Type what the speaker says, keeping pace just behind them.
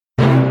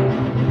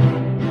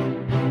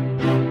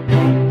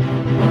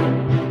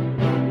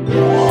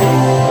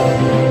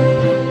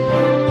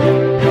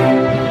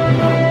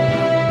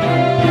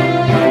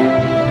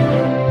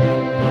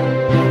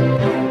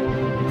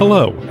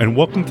and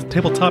welcome to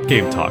Tabletop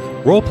Game Talk,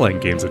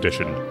 Role-Playing Games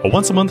Edition, a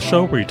once-a-month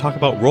show where you talk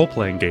about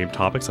role-playing game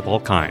topics of all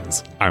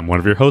kinds. I'm one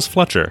of your hosts,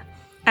 Fletcher.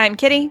 I'm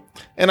Kitty.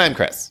 And I'm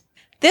Chris.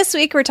 This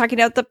week, we're talking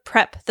about the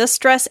prep, the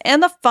stress,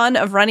 and the fun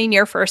of running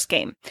your first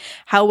game.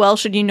 How well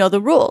should you know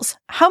the rules?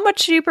 How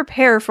much should you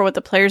prepare for what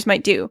the players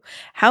might do?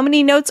 How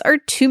many notes are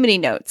too many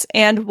notes?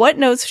 And what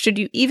notes should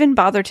you even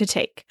bother to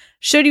take?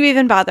 Should you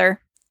even bother?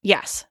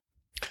 Yes.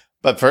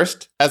 But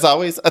first, as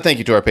always, a thank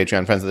you to our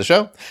Patreon friends of the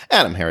show,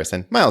 Adam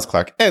Harrison, Miles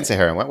Clark, and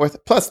Sahara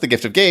Wentworth, plus the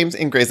Gift of Games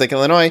in Grayslake,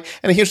 Illinois,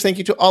 and a huge thank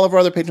you to all of our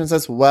other patrons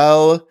as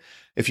well.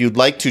 If you'd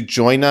like to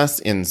join us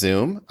in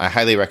Zoom, I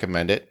highly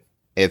recommend it.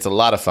 It's a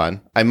lot of fun.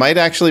 I might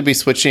actually be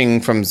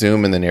switching from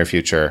Zoom in the near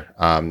future.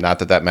 Not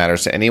that that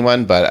matters to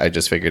anyone, but I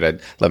just figured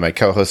I'd let my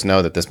co-host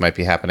know that this might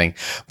be happening.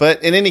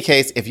 But in any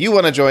case, if you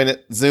want to join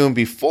Zoom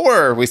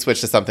before we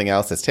switch to something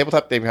else, it's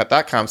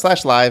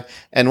tabletopgamecast.com/live.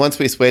 And once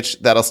we switch,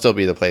 that'll still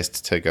be the place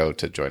to go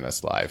to join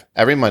us live.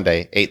 Every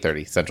Monday,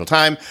 8:30 Central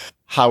Time.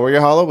 How were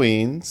your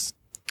Halloweens?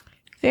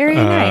 Very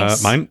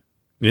nice. Mine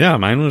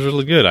was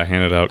really good. I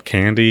handed out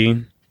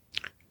candy.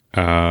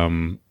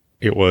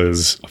 It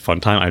was a fun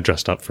time. I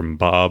dressed up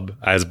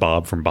as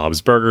Bob from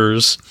Bob's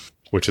Burgers,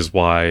 which is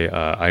why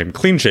I'm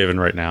clean shaven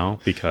right now,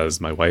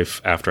 because my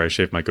wife, after I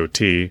shaved my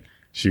goatee,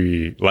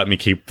 she let me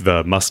keep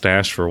the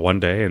mustache for one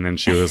day, and then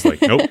she was like,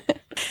 nope,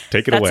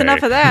 take it away. That's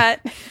enough of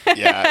that.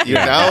 Yeah, you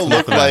now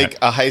look like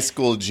a high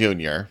school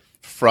junior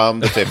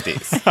from the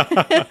 50s.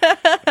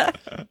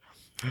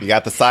 You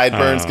got the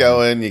sideburns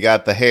going. You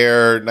got the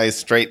hair, nice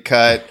straight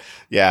cut.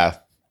 Yeah.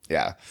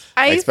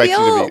 I expect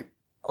feel you to be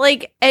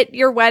like at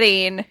your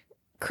wedding,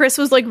 Chris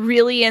was like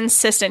really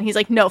insistent. He's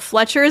like, no,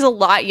 Fletcher is a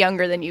lot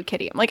younger than you,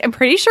 Kitty. I'm like, I'm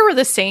pretty sure we're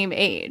the same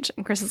age.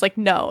 And Chris is like,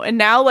 no. And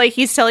now like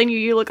he's telling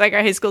you look like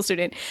a high school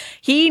student.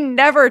 He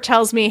never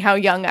tells me how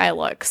young I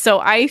look. So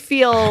I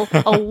feel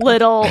a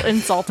little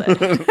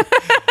insulted.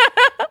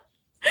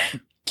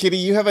 Kitty,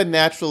 you have a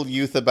natural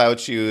youth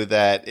about you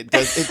that it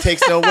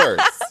takes no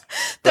words.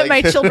 That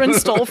my children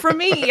stole from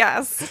me?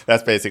 Yes.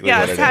 That's basically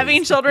what it is. Yes,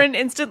 having children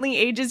instantly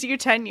ages you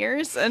 10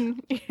 years, and,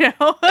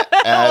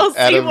 we'll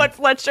see what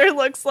Fletcher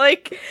looks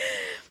like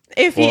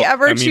if he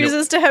ever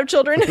chooses to have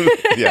children.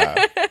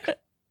 Yeah.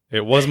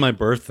 It was my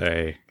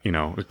birthday,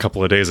 a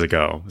couple of days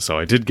ago, so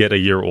I did get a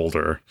year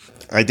older.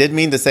 I did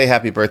mean to say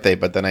happy birthday,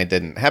 but then I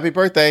didn't. Happy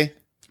birthday.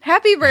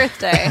 Happy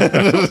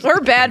birthday.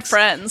 We're bad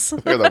friends.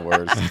 You're the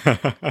worst.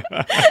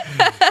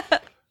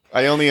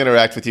 I only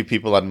interact with you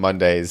people on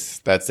Mondays.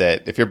 That's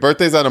it. If your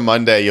birthday's on a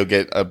Monday, you'll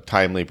get a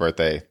timely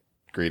birthday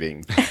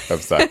greeting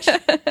of such.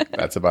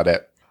 That's about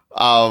it.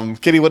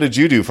 Kitty, what did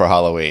you do for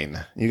Halloween?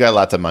 You got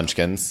lots of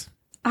munchkins.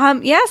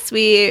 Yes,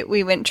 we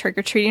went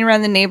trick-or-treating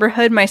around the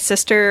neighborhood. My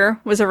sister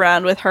was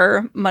around with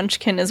her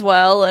munchkin as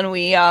well, and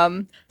we,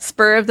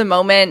 spur of the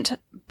moment,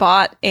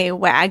 bought a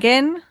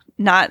wagon.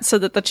 Not so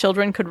that the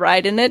children could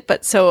ride in it,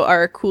 but so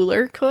our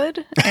cooler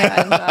could.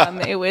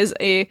 And it was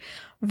a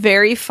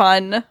very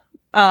fun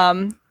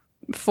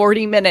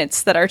 40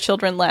 minutes that our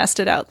children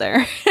lasted out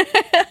there.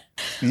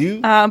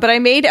 But I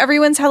made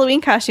everyone's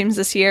Halloween costumes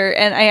this year,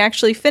 and I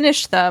actually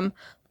finished them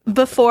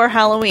before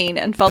Halloween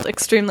and felt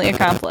extremely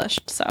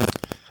accomplished. So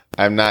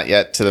I'm not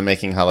yet to the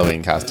making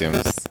Halloween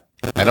costumes.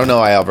 I don't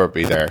know I'll ever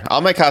be there.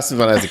 All my costumes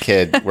when I was a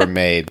kid were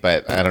made,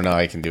 but I don't know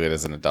I can do it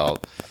as an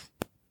adult.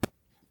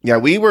 Yeah,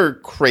 we were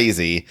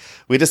crazy.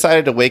 We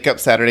decided to wake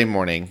up Saturday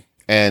morning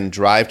and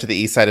drive to the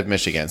east side of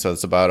Michigan. So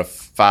it's about a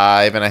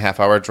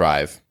 5.5-hour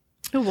drive.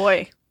 Oh,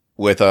 boy.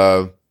 With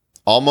a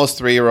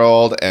almost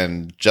 3-year-old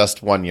and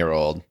just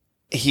 1-year-old.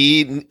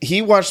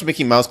 He watched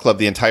Mickey Mouse Club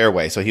the entire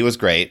way, so he was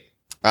great.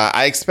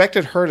 I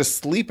expected her to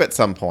sleep at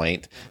some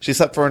point. She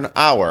slept for an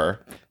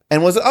hour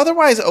and was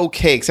otherwise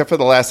okay, except for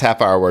the last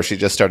half hour where she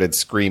just started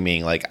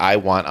screaming, like, I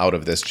want out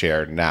of this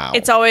chair now.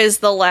 It's always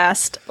the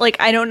last, like,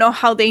 I don't know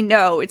how they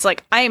know. It's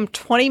like, I am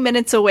 20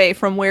 minutes away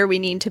from where we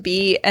need to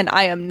be, and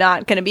I am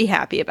not going to be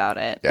happy about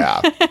it.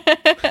 Yeah.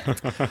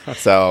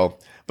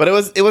 But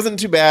it wasn't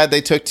too bad.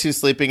 They took to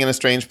sleeping in a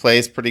strange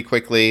place pretty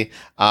quickly.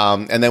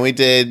 And then we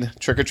did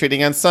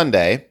trick-or-treating on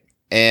Sunday.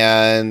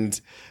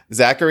 And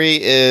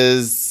Zachary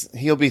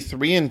he'll be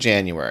 3 in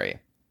January.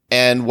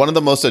 And one of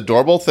the most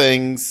adorable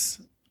things,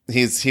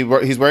 he's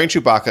wearing a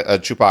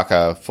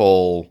Chewbacca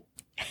full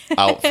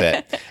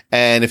outfit.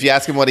 And if you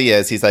ask him what he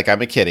is, he's like,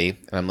 I'm a kitty.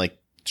 And I'm like,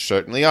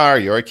 certainly are.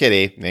 You're a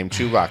kitty named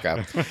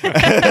Chewbacca.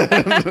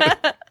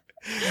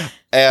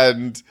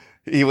 and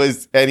he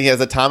has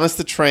a Thomas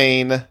the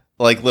Train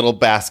like little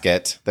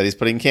basket that he's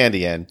putting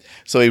candy in.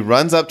 So he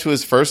runs up to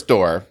his first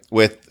door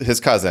with his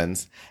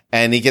cousins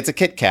and he gets a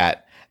Kit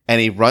Kat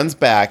and he runs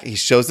back. He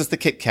shows us the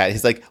Kit Kat.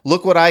 He's like,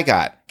 look what I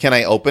got. Can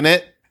I open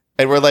it?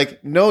 And we're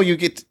like, no, you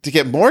get to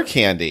get more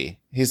candy.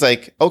 He's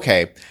like,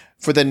 okay,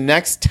 for the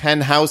next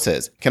 10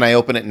 houses, can I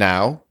open it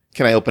now?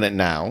 Can I open it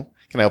now?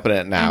 Can I open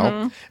it now?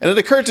 Mm-hmm. And it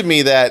occurred to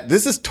me that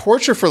this is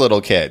torture for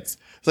little kids.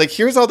 It's like,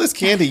 here's all this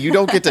candy you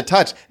don't get to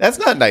touch. That's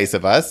not nice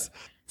of us.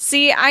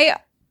 See, I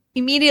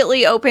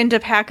immediately opened a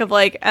pack of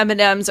like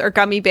M&Ms or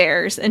gummy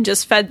bears and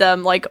just fed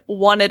them like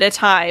one at a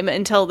time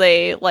until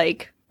they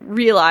like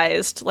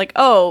realized like,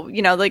 oh,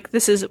 like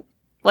this is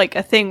like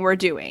a thing we're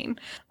doing.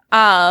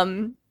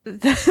 The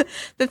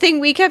thing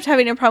we kept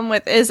having a problem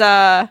with is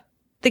the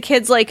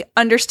kids like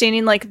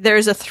understanding like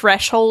there's a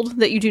threshold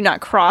that you do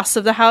not cross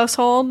of the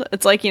household.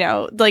 It's like,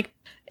 like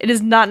it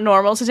is not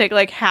normal to take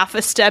like half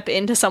a step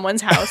into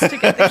someone's house to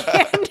get the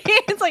candy.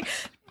 It's like,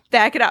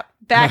 back it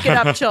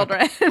up,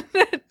 children.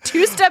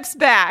 2 steps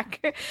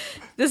back.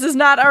 This is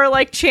not our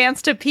like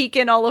chance to peek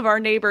in all of our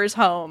neighbors'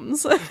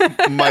 homes.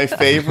 My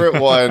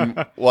favorite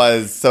one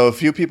was, so a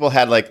few people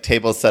had like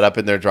tables set up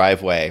in their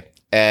driveway,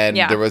 and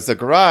there was a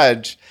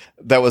garage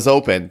that was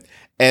open,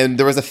 and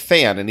there was a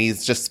fan, and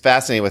he's just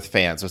fascinated with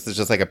fans. This is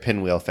just like a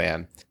pinwheel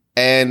fan.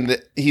 And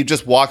he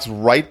just walks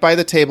right by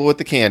the table with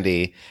the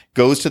candy,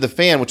 goes to the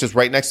fan, which is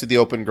right next to the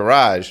open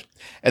garage.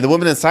 And the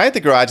woman inside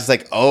the garage is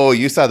like, oh,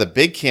 you saw the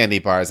big candy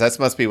bars. That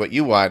must be what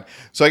you want.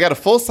 So I got a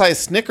full-size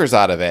Snickers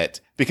out of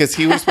it because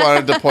he just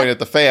wanted to point at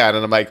the fan.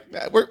 And I'm like,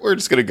 we're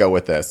just going to go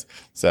with this.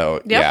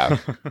 So, yeah.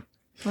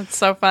 That's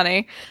so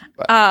funny.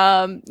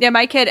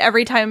 My kid,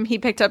 every time he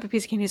picked up a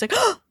piece of candy, he's like,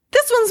 oh,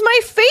 this one's my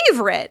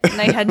favorite. And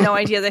I had no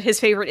idea that his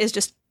favorite is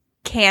just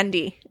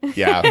candy.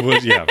 Yeah.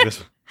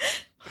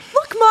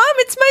 Look, Mom,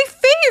 it's my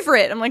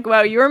favorite. I'm like,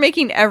 wow, you are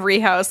making every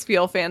house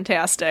feel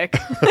fantastic.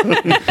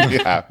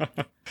 Yeah.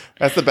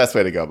 That's the best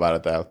way to go about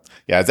it, though.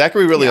 Yeah,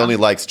 Zachary really only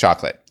likes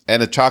chocolate,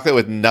 and a chocolate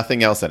with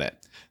nothing else in it.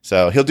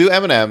 So he'll do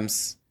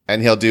M&Ms,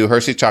 and he'll do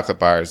Hershey's chocolate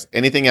bars.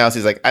 Anything else,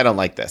 he's like, I don't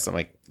like this. I'm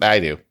like, I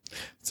do.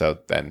 So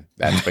then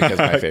that's because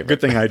my favorite.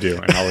 Good thing I do,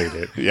 and I'll eat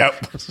it.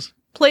 Yep.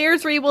 Player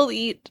 3 will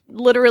eat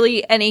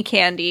literally any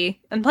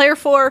candy, and player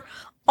 4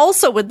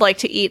 also would like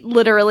to eat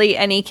literally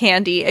any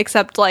candy,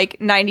 except like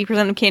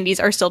 90% of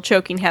candies are still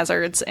choking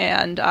hazards,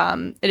 and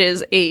it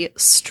is a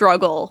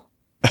struggle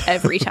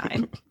every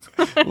time.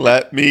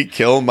 Let me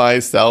kill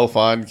myself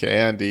on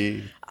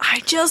candy. I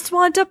just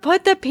want to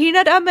put the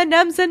peanut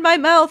M&Ms in my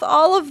mouth,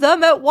 all of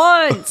them at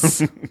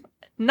once.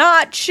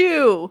 Not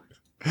chew.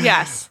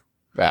 Yes.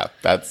 Yeah,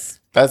 that's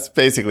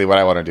basically what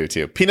I want to do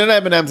too. Peanut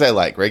M&Ms I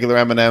like. Regular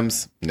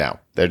M&Ms, no.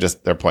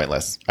 They're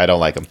pointless. I don't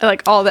like them. I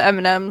like all the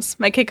M&Ms.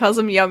 My kid calls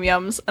them Yum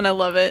Yums, and I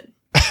love it.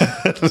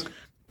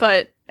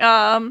 But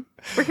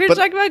we're here to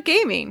talk about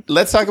gaming.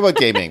 Let's talk about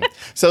gaming.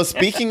 So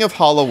speaking of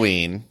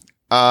Halloween,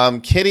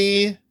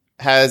 Kitty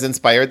has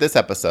inspired this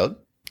episode.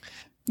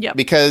 Yep.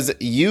 Because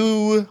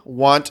you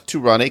want to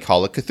run a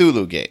Call of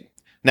Cthulhu game.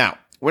 Now,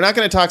 we're not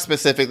going to talk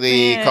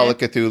specifically Call of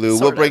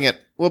Cthulhu.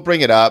 We'll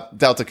bring it up.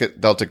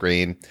 Delta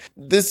Green.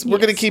 We're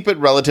going to keep it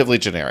relatively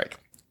generic.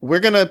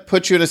 We're going to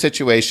put you in a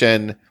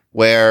situation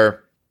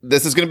where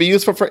this is going to be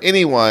useful for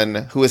anyone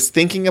who is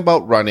thinking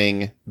about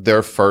running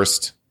their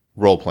first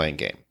role-playing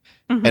game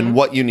and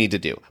what you need to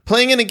do.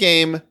 Playing in a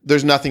game,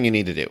 there's nothing you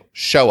need to do.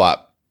 Show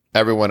up.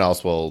 Everyone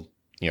else will,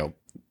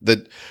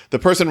 the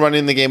person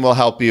running the game will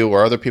help you,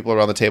 or other people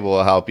around the table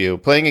will help you.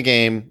 Playing a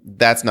game,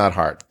 that's not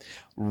hard.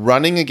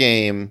 Running a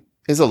game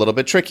is a little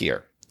bit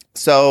trickier.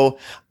 So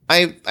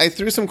I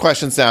threw some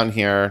questions down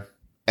here,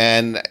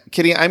 and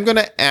Kitty, I'm going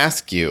to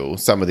ask you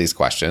some of these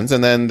questions,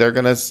 and then they're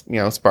going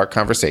to, spark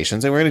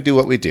conversations, and we're going to do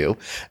what we do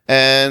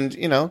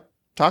and,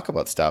 talk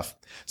about stuff.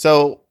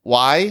 So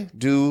why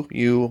do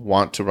you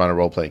want to run a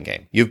role-playing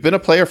game? You've been a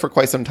player for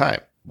quite some time.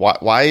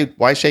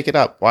 Why shake it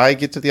up? Why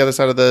get to the other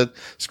side of the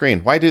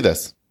screen? Why do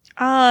this?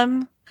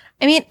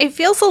 It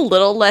feels a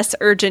little less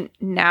urgent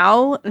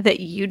now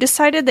that you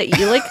decided that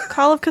you like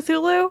Call of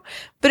Cthulhu.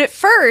 But at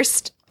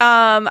first,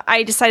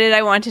 I decided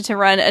I wanted to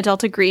run a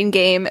Delta Green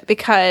game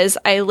because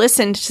I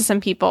listened to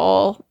some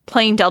people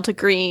playing Delta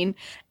Green,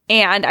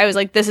 and I was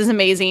like, this is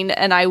amazing,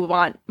 and I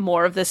want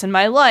more of this in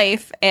my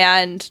life.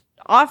 And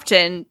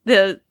often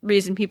the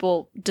reason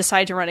people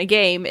decide to run a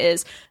game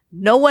is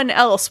no one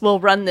else will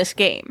run this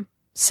game.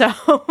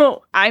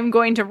 So I'm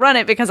going to run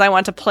it because I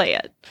want to play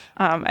it.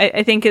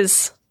 I think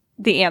is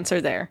the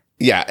answer there.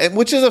 Yeah,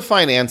 which is a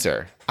fine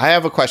answer. I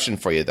have a question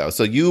for you, though.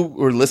 So you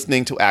were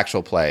listening to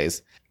actual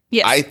plays.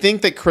 Yes. I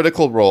think that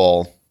Critical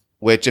Role,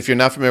 which if you're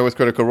not familiar with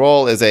Critical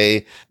Role, is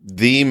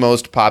the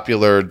most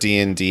popular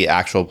D&D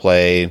actual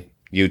play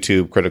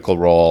YouTube Critical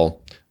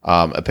Role.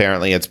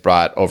 Apparently, it's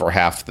brought over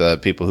half the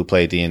people who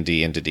play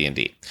D&D into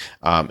D&D.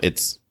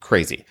 It's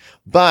crazy.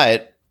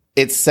 But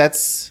it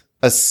sets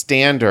a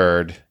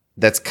standard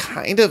that's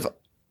kind of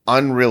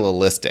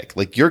unrealistic.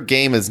 Like, your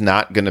game is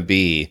not going to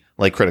be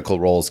like Critical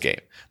Role's game.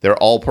 They're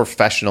all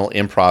professional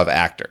improv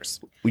actors.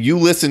 You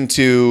listen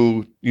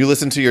to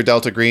your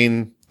Delta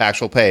Green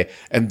actual play,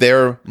 and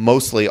they're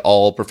mostly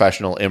all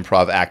professional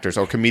improv actors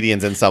or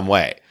comedians in some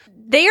way.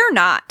 They are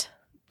not.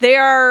 They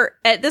are,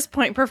 at this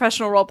point,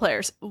 professional role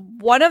players.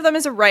 One of them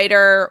is a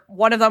writer.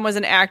 One of them was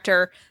an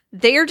actor.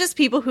 They are just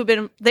people who've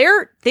been, they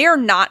are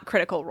not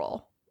Critical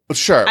Role.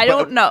 Sure. I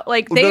don't know.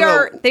 Like, they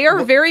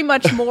are very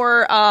much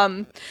more,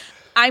 I'm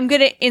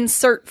going to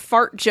insert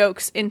fart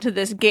jokes into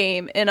this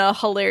game in a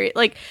hilarious,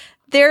 like,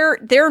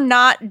 they're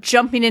not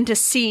jumping into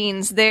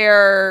scenes.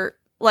 They're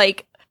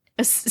like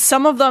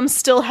some of them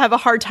still have a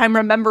hard time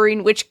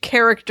remembering which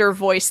character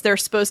voice they're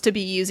supposed to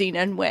be using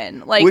and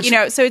when. Like,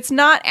 so it's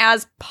not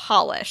as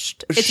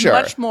polished. It's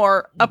much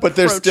more approachable. But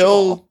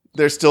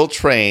they're still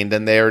trained,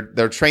 and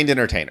they're trained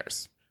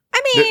entertainers.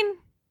 I mean,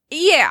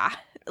 yeah.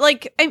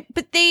 Like, I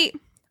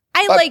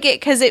like it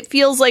because it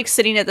feels like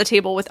sitting at the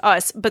table with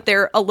us, but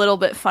they're a little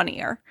bit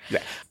funnier.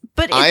 Yeah.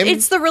 But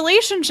it's the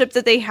relationship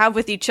that they have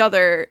with each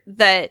other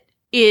that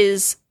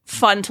is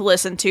fun to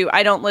listen to.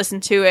 I don't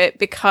listen to it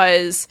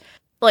because,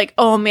 like,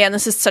 oh man,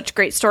 this is such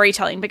great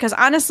storytelling. Because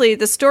honestly,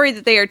 the story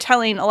that they are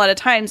telling a lot of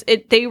times,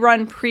 they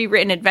run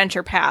pre-written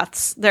adventure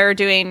paths. They're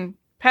doing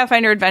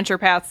Pathfinder adventure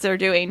paths. They're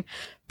doing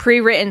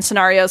pre-written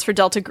scenarios for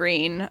Delta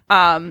Green.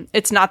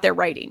 It's not their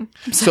writing.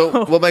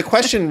 So well, my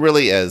question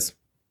really is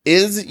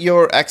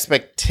your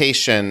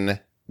expectation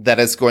that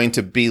it's going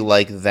to be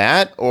like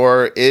that?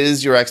 Or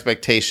is your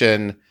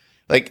expectation,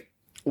 like,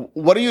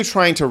 what are you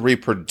trying to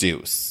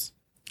reproduce?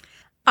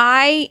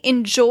 I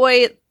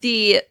enjoy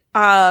the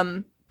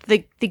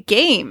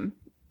game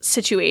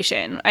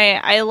situation.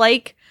 I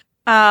like,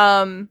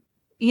 the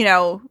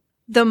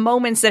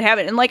moments that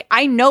happen. And, like,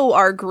 I know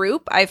our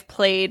group. I've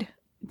played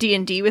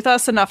D&D with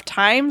us enough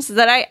times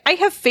that I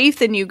have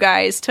faith in you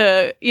guys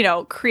to,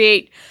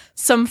 create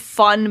some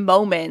fun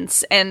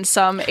moments and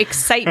some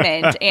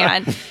excitement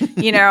and,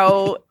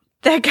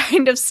 that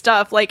kind of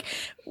stuff. Like,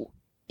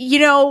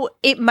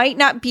 it might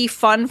not be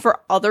fun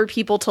for other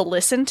people to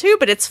listen to,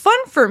 but it's fun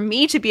for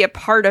me to be a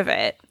part of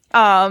it.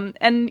 So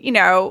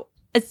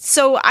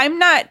I'm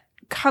not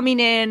coming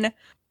in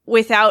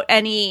without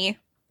any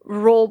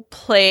role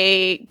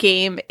play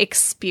game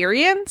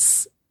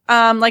experience.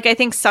 Like, I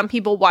think some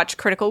people watch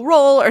Critical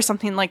Role or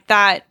something like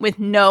that with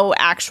no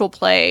actual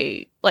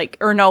play, like,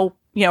 or no,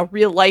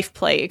 real life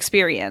play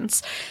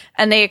experience.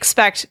 And they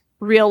expect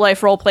real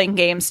life role playing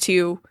games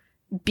to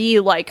be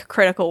like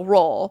Critical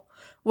Role.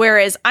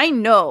 Whereas I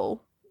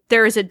know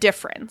there is a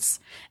difference.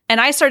 And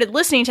I started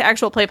listening to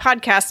actual play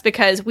podcasts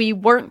because we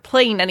weren't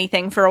playing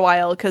anything for a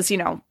while because,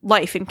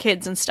 life and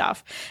kids and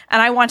stuff.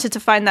 And I wanted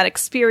to find that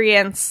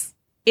experience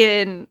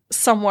in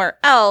somewhere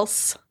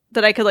else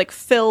that I could, like,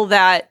 fill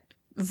that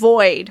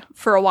void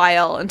for a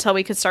while until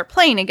we could start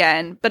playing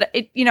again. But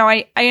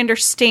I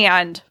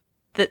understand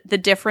the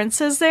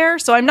differences there.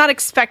 So I'm not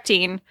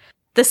expecting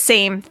the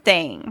same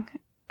thing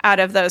out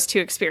of those two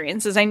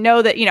experiences. I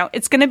know that,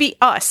 it's going to be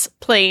us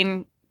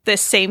playing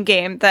this same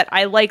game that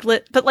I like,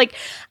 but, like,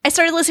 I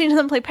started listening to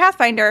them play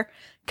Pathfinder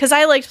because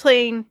I liked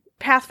playing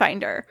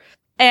Pathfinder.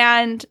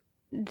 And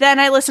then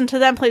I listened to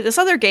them play this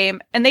other game,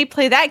 and they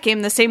play that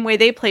game the same way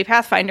they play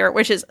Pathfinder,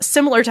 which is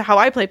similar to how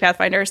I play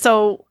Pathfinder.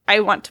 So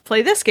I want to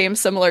play this game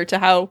similar to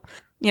how,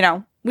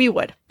 we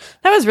would.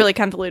 That was really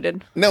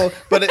convoluted. No,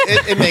 but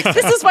it makes sense.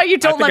 This is why you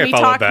don't let me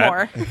talk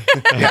more.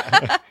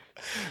 Yeah.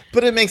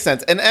 But it makes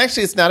sense. And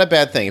actually, it's not a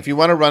bad thing. If you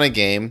want to run a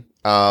game,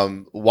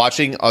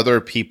 watching other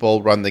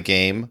people run the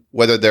game,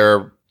 whether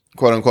they're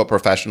quote unquote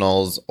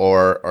professionals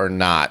or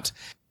not,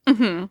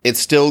 it's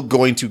still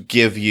going to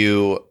give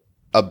you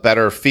a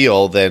better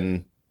feel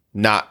than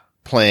not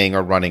playing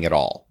or running at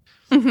all.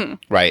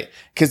 Right?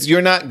 Because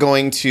you're not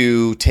going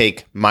to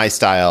take my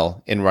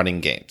style in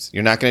running games.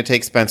 You're not going to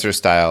take Spencer's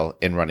style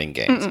in running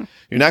games.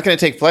 You're not going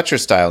to take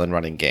Fletcher's style in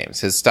running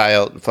games. His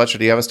style, Fletcher,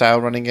 do you have a style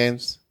running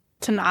games?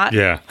 To not.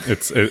 Yeah,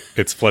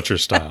 it's Fletcher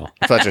style.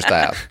 Fletcher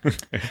style.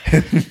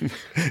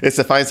 It's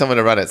to find someone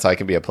to run it so I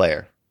can be a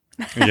player.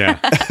 Yeah.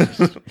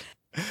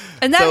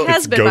 And that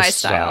has been my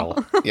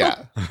style.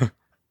 Yeah.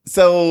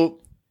 So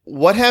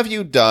what have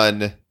you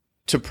done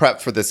to prep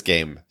for this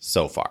game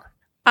so far?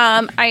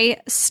 I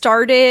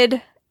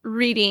started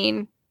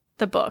reading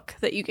the book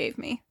that you gave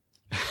me.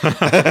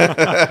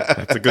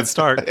 That's a good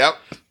start. Yep.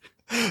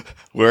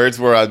 Words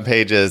were on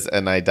pages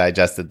and I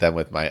digested them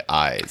with my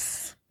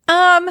eyes.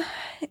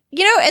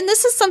 And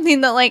this is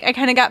something that, like, I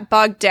kind of got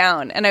bogged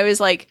down, and I was,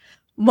 like,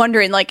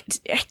 wondering, like,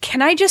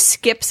 can I just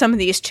skip some of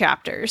these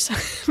chapters?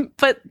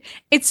 But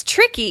it's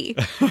tricky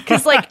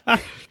because, like,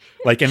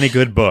 like any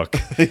good book.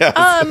 Yes.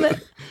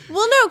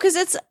 Well, no,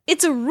 because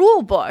it's a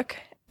rule book,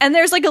 and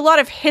there's, like, a lot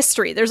of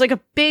history. There's, like, a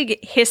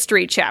big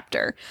history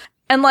chapter,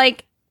 and,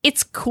 like,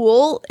 it's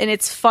cool and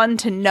it's fun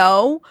to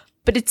know,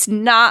 but it's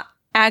not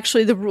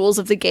actually the rules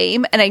of the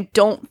game, and I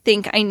don't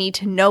think I need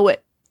to know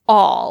it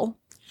all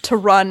to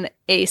run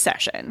a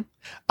session.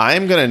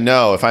 I'm going to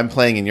know if I'm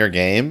playing in your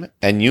game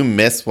and you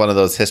miss one of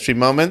those history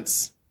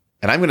moments,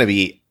 and I'm going to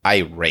be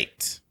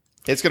irate.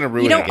 It's going to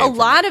ruin the game. A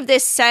lot of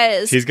this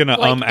says he's going to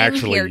like,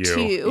 actually here you.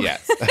 Too.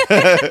 Yes.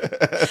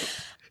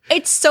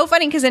 It's so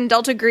funny because in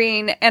Delta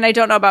Green, and I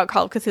don't know about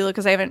Call of Cthulhu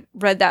because I haven't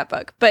read that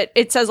book, but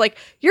it says, like,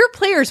 your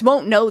players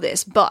won't know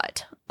this,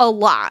 but a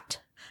lot.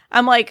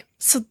 I'm like,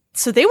 so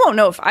they won't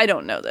know if I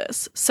don't know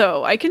this.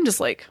 So I can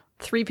just, like,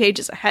 3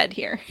 pages ahead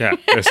here. Yeah.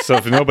 So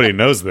if nobody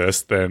knows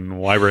this, then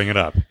why bring it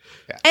up?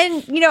 Yeah.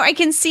 And, I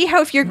can see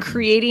how if you're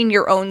creating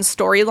your own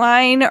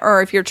storyline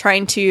or if you're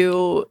trying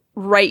to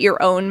write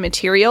your own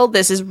material,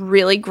 this is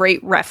really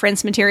great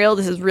reference material.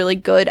 This is really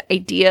good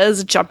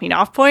ideas, jumping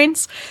off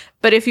points.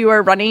 But if you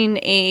are running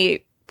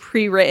a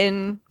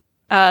pre-written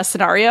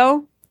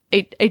scenario,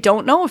 I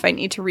don't know if I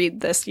need to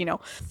read this,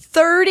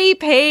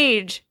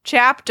 30-page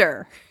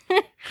chapter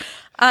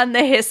on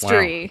the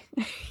history.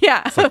 Wow.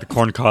 Yeah. It's like the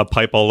corncob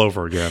pipe all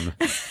over again.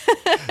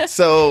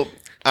 So,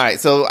 all right.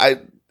 So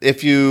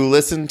if you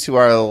listen to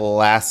our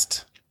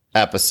last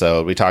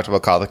episode, we talked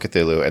about Call of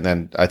Cthulhu, and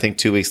then I think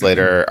 2 weeks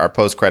later, our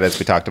post credits,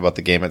 we talked about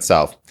the game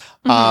itself.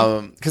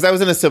 Because I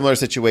was in a similar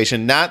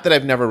situation. Not that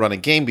I've never run a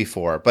game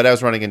before, but I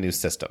was running a new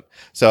system.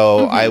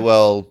 So I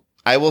will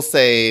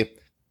say,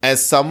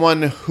 as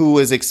someone who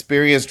is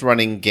experienced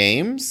running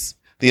games,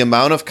 the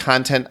amount of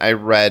content I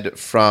read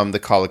from the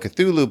Call of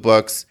Cthulhu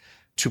books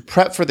to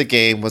prep for the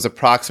game was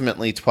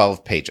approximately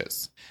 12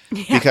 pages.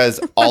 Yeah, because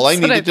all I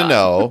needed to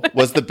know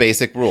was the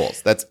basic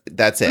rules. That's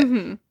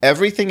it.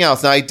 Everything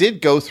else. Now, I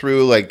did go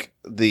through like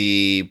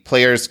the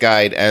player's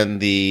guide and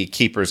the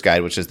keeper's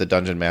guide, which is the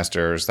dungeon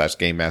master /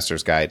 game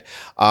master's guide.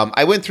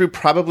 I went through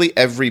probably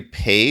every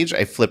page.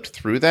 I flipped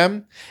through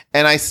them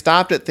and I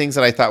stopped at things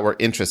that I thought were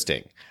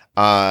interesting.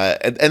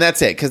 And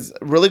that's it. Because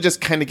really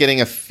just kind of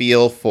getting a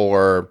feel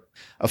for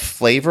a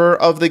flavor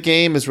of the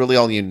game is really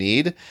all you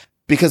need.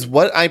 Because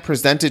what I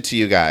presented to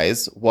you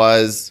guys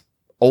was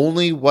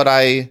only what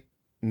I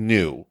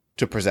knew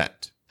to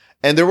present.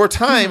 And there were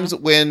times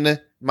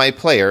when my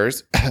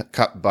players,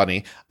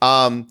 Bunny,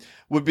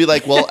 would be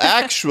like, well,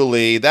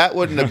 actually, that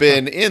wouldn't have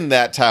been in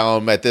that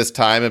town at this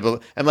time.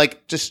 And I'm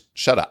like, just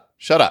shut up.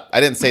 Shut up.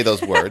 I didn't say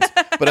those words.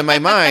 But in my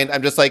mind,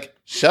 I'm just like,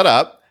 shut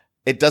up.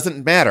 It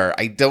doesn't matter.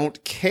 I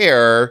don't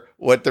care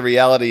what the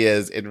reality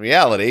is in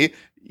reality.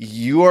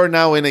 You are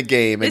now in a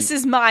game. This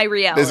is my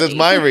reality. This is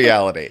my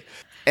reality.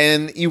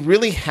 And you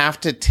really have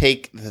to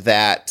take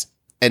that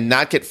and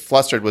not get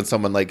flustered when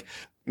someone like,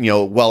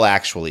 well,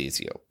 actually is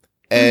you.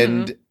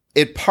 And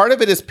part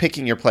of it is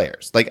picking your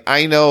players. Like,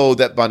 I know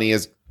that Bunny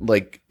is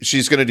like,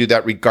 she's going to do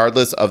that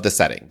regardless of the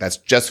setting. That's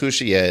just who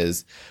she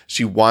is.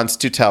 She wants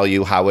to tell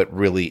you how it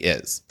really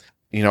is.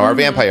 Our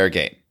vampire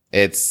game.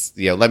 It's,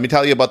 let me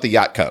tell you about the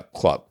yacht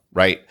club,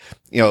 right?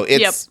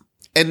 It's,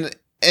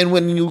 and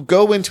when you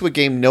go into a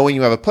game knowing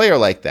you have a player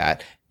like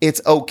that,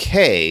 it's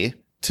okay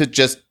to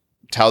just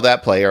tell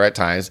that player at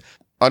times,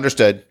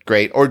 understood,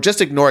 great, or just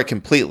ignore it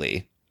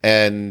completely,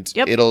 and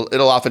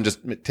it'll often just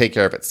take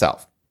care of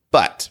itself.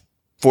 But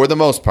for the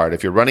most part,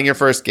 if you're running your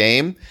first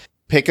game,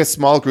 pick a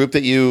small group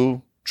that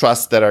you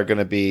trust that are going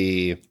to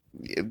be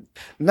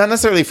not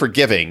necessarily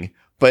forgiving,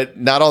 but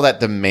not all that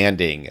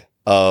demanding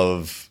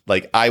of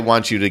like, I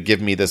want you to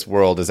give me this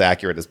world as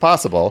accurate as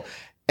possible,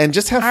 and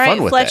just have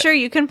fun with Fletcher, it.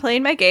 you can play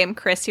in my game.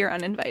 Chris, you're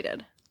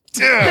uninvited.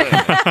 Yes!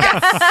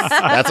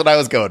 That's what I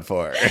was going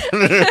for.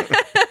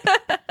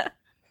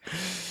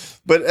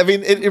 But I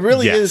mean, it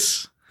really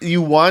is.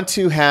 You want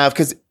to have,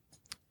 because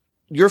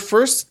your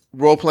first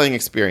role-playing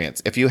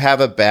experience, if you have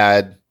a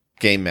bad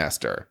game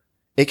master,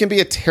 it can be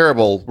a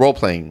terrible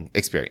role-playing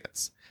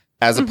experience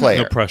as a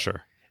player. No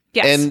pressure.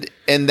 Yes.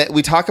 And that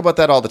we talk about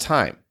that all the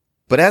time.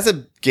 But as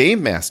a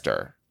game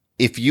master,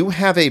 if you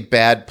have a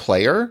bad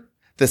player,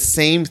 the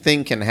same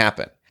thing can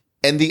happen.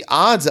 And the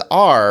odds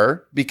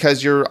are,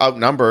 because you're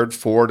outnumbered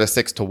 4 to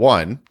 6 to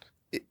 1,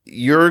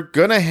 you're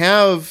going to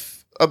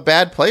have a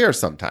bad player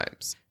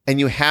sometimes. And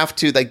you have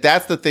to, like,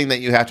 that's the thing that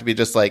you have to be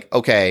just like,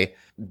 okay,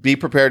 be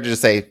prepared to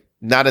just say,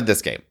 not in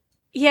this game.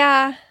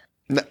 Yeah.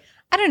 No.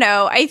 I don't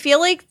know. I feel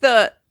like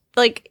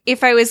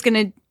if I was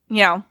going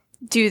to,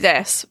 do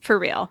this for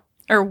real,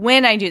 or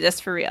when I do this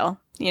for real,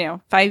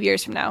 5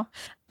 years from now,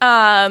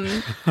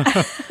 I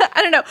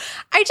don't know.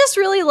 I just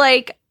really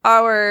like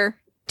our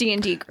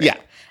D&D group. Yeah.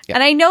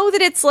 And I know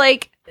that it's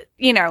like,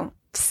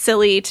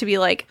 silly to be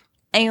like,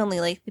 I only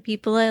like the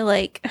people I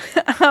like.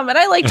 And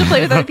I like to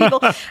play with other people.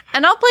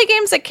 And I'll play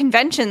games at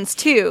conventions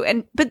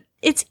too. But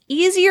it's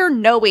easier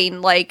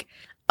knowing like,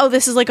 oh,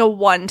 this is like a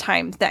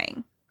one-time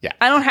thing. Yeah.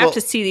 I don't have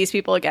to see these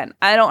people again.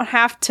 I don't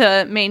have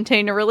to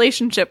maintain a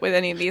relationship with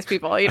any of these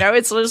people.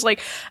 It's just like,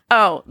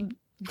 oh,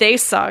 they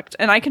sucked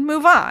and I can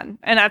move on.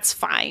 And that's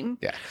fine.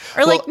 Yeah.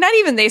 Or like, not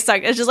even they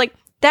sucked. It's just like,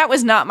 that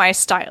was not my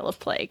style of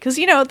play. Because,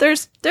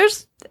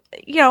 there's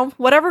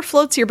whatever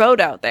floats your boat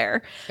out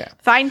there. Yeah.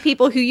 Find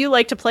people who you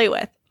like to play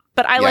with.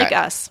 But I like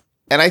us.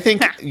 And I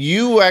think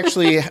you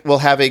actually will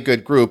have a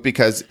good group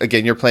because,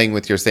 again, you're playing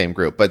with your same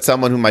group. But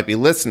someone who might be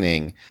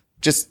listening,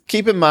 just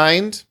keep in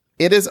mind,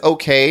 it is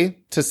okay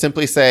to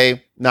simply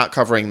say, not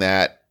covering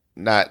that,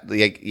 not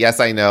like, yes,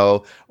 I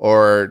know,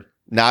 or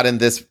not in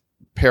this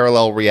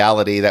parallel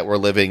reality that we're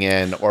living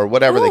in, or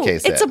whatever the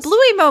case is. It's a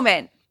Bluey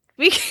moment.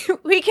 We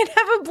can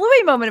have a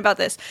Bluey moment about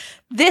this.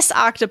 This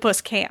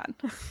octopus can.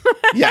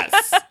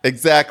 Yes,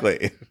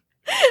 exactly.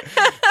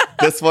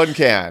 This one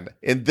can.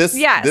 In this,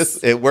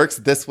 it works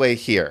this way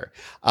here.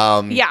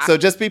 So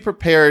just be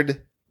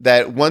prepared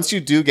that once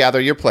you do gather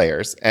your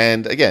players,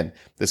 and again,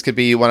 this could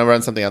be you want to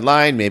run something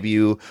online, maybe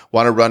you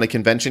want to run a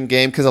convention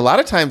game, because a lot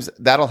of times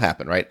that'll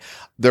happen, right?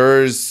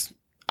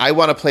 I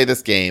want to play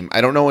this game.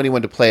 I don't know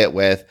anyone to play it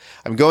with.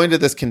 I'm going to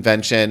this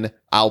convention.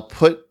 I'll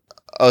put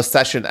a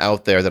session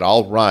out there that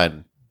I'll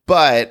run,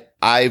 but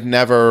I've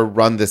never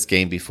run this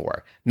game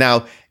before.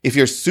 Now, if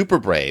you're super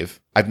brave,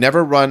 I've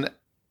never run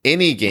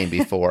any game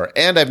before,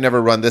 and I've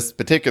never run this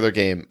particular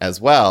game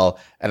as well,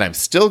 and I'm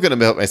still going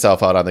to put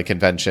myself out on the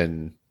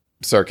convention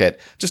circuit.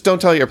 Just don't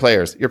tell your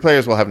players. Your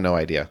players will have no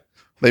idea.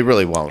 They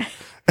really won't.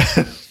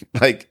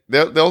 Like,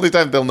 the only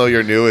time they'll know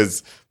you're new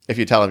is if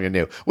you tell them you're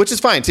new, which is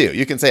fine too.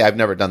 You can say, I've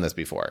never done this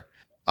before.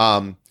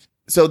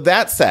 So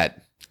that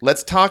said,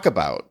 let's talk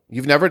about,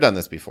 you've never done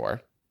this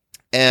before.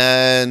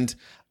 And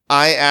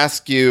I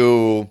ask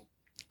you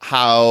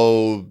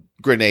how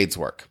grenades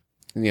work.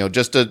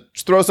 Just to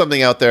throw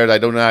something out there that I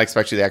do not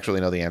expect you to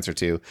actually know the answer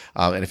to.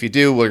 And if you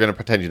do, we're going to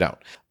pretend you don't.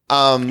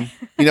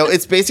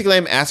 It's basically,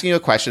 I'm asking you a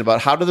question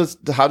about how does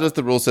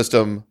the rule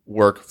system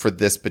work for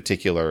this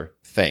particular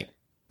thing?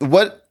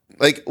 What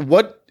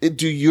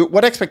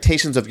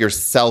expectations of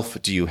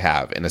yourself do you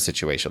have in a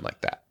situation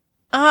like that?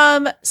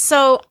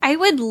 So I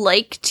would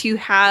like to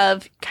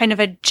have kind of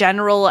a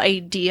general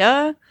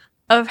idea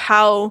of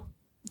how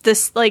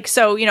this,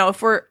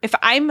 if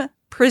I'm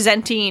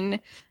presenting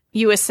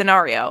you a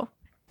scenario,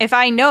 if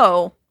I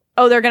know,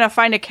 they're going to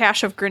find a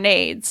cache of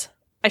grenades,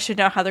 I should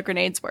know how the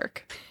grenades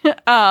work.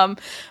 But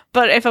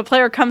if a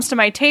player comes to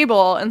my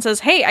table and says,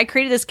 hey, I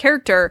created this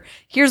character,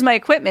 here's my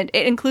equipment,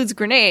 it includes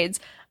grenades,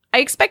 I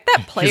expect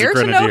that player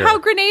to know how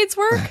grenades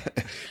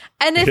work.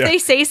 And if they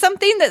say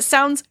something that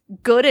sounds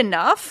good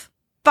enough,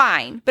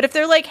 fine. But if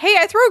they're like, hey,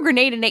 I throw a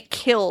grenade and it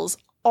kills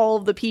all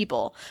of the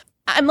people,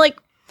 I'm like,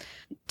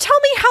 tell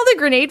me how the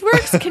grenade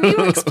works. Can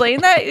you explain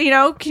that?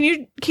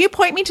 Can you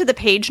point me to the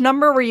page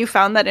number where you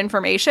found that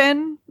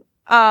information?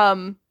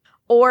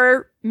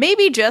 Or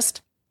maybe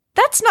just,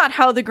 that's not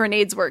how the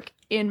grenades work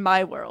in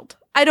my world.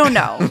 I don't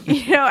know.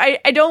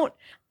 I don't.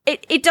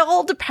 It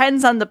all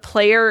depends on the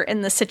player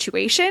and the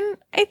situation,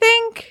 I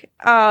think.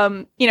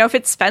 If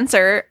it's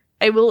Spencer,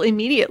 I will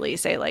immediately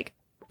say, like,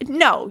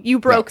 no, you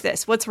broke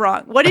this. What's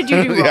wrong? What did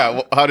you do wrong?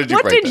 Yeah, how did you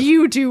What break did this?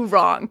 you do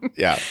wrong?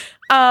 Yeah.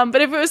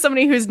 But if it was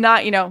somebody who's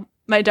not,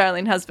 my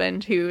darling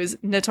husband, who is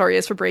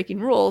notorious for breaking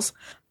rules,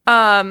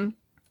 I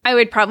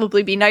would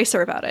probably be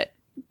nicer about it.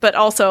 But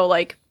also,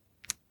 like,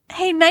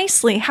 hey,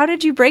 nicely, how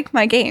did you break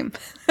my game?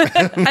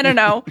 I don't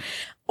know.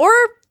 Or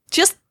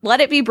just let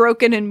it be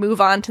broken and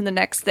move on to the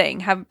next thing.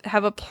 Have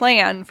a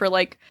plan for,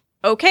 like,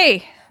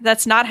 okay,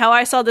 that's not how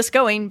I saw this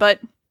going,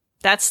 but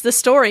that's the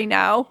story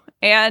now,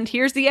 and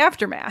here's the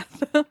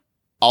aftermath.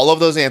 All of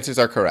those answers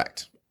are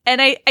correct.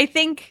 And I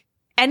think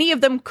any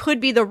of them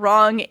could be the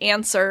wrong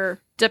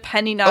answer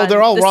depending on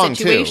they're all the wrong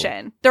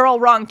situation. Too. They're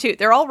all wrong too.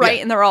 They're all right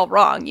and they're all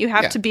wrong. You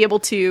have to be able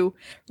to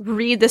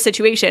read the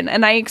situation.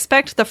 And I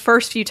expect the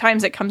first few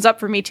times it comes up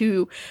for me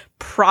to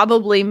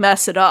probably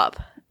mess it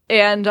up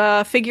and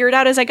figure it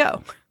out as I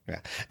go.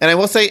 Yeah. And I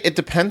will say it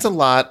depends a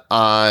lot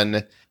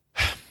on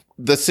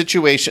the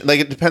situation.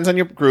 Like, it depends on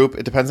your group.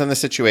 It depends on the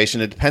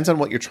situation. It depends on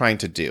what you're trying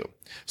to do.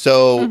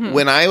 So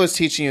when I was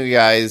teaching you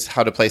guys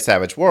how to play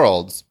Savage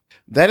Worlds,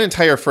 that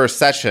entire first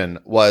session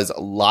was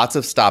lots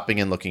of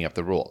stopping and looking up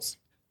the rules.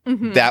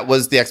 That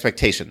was the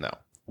expectation, though.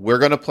 We're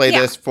going to play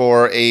this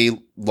for a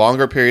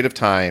longer period of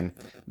time.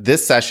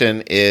 This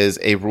session is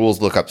a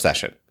rules lookup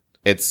session.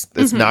 It's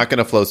not going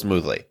to flow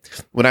smoothly.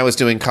 When I was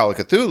doing Call of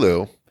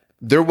Cthulhu,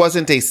 there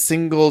wasn't a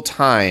single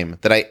time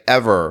that I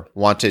ever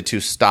wanted to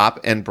stop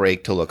and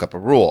break to look up a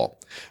rule.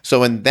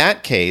 So in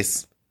that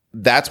case,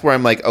 that's where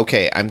I'm like,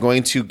 okay, I'm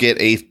going to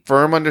get a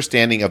firm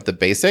understanding of the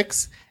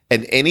basics,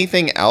 and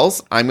anything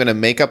else I'm going to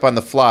make up on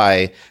the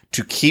fly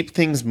to keep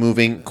things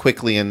moving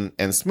quickly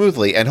and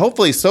smoothly, and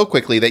hopefully so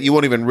quickly that you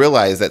won't even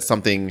realize that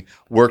something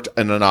worked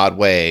in an odd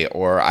way,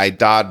 or I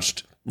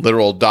dodged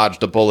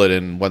a bullet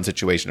in one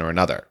situation or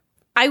another.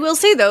 I will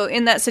say, though,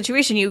 in that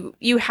situation,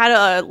 you had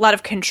a lot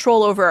of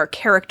control over our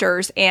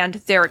characters and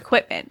their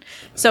equipment.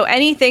 So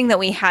anything that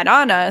we had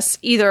on us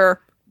either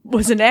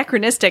was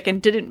anachronistic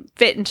and didn't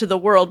fit into the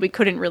world, we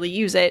couldn't really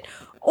use it,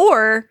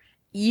 or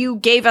you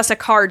gave us a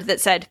card that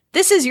said,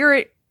 this is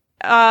your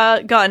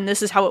gun,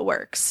 this is how it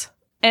works.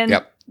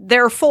 And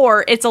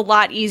therefore, it's a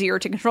lot easier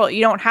to control.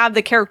 You don't have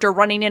the character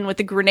running in with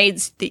the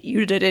grenades that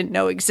you didn't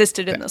know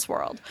existed in this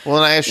world. Well,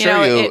 and I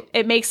assure you,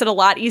 it makes it a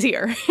lot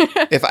easier.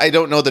 If I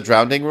don't know the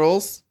drowning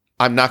rules,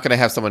 I'm not going to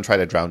have someone try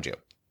to drown you.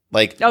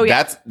 Like,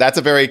 that's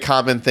a very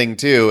common thing,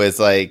 too, is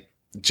like,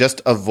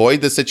 just avoid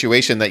the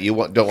situation that you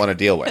don't want to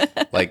deal with.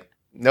 Like,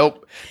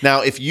 nope.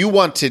 Now, if you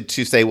wanted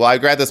to say, well, I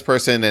grab this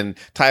person and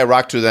tie a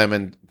rock to them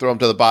and throw them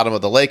to the bottom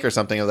of the lake or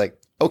something, I was like,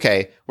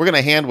 okay, we're going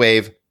to hand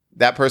wave.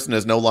 That person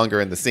is no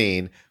longer in the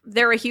scene.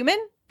 They're a human?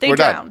 We're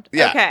Done. drowned.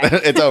 Yeah,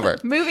 okay. It's over.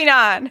 Moving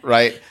on.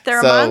 Right. They're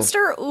a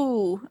monster?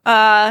 Ooh.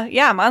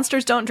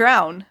 Monsters don't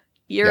drown.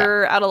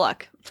 You're out of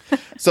luck.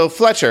 So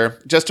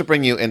Fletcher, just to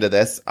bring you into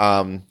this,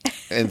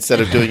 instead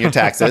of doing your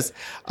taxes,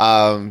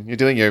 you're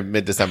doing your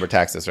mid-December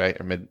taxes, right?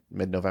 Or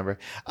mid-November?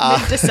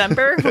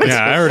 Mid-December?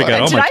 Yeah, I already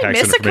got all my tax Did I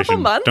miss a couple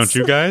information. months? Don't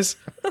you guys?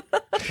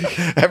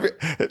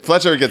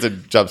 Fletcher gets a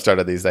jump start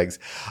on these things.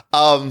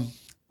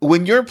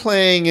 When you're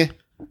playing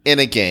in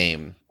a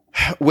game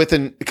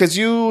because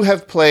you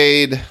have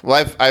played,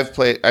 well, I've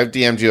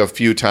DM'd you a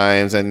few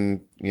times,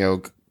 and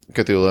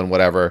Cthulhu and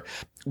whatever.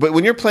 But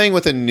when you're playing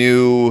with a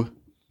new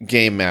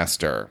game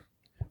master,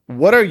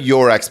 what are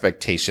your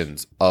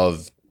expectations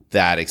of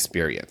that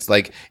experience?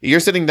 Like, you're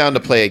sitting down to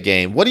play a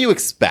game. What do you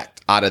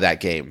expect out of that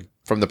game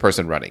from the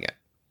person running it?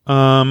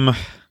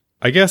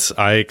 I guess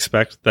I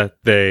expect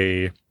that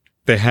they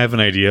have an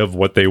idea of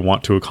what they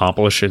want to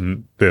accomplish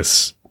in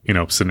this,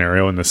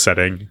 scenario, in this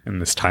setting, in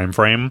this time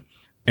frame,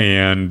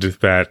 and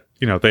that,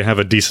 they have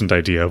a decent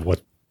idea of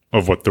what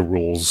the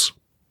rules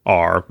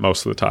are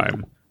most of the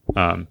time.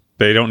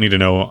 They don't need to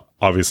know,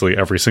 obviously,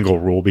 every single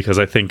rule, because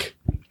I think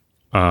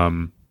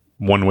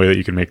one way that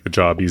you can make the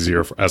job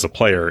easier as a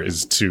player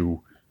is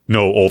to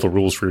know all the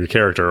rules for your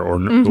character, or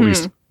at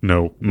least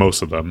know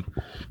most of them.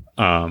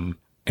 I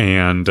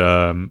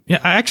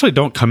actually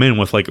don't come in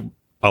with like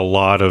a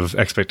lot of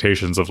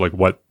expectations of like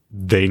what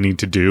they need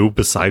to do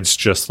besides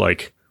just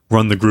like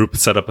run the group,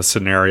 set up a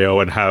scenario,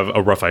 and have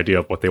a rough idea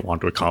of what they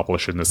want to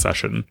accomplish in the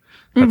session.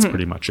 That's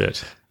pretty much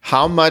it.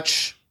 How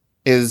much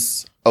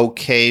is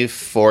okay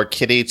for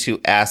Kitty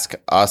to ask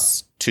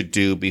us to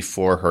do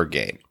before her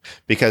game?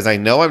 Because I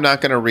know I'm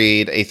not going to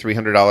read a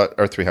 $300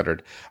 or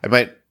 $300. I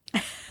might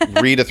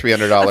read a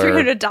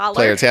 $300 $300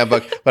 player's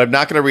handbook, but I'm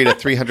not going to read a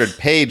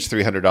 300-page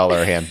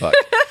 $300 handbook.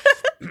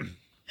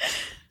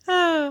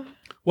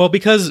 Well,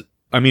 because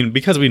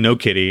we know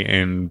Kitty,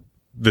 and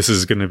this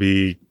is going to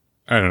be,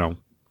 I don't know,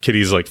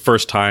 Kitty's like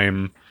first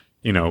time,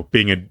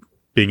 being a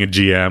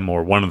GM,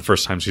 or one of the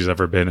first times she's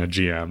ever been a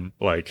GM.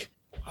 Like,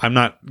 I'm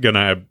not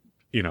gonna,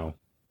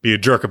 be a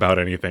jerk about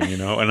anything,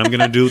 and I'm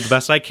gonna do the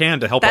best I can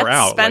to help her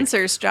out.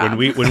 Spencer's job.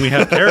 When we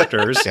have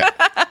characters,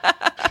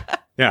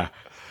 yeah.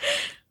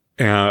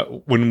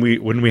 When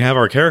we have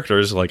our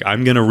characters, like,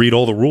 I'm gonna read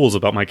all the rules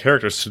about my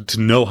characters to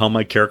know how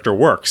my character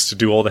works, to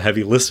do all the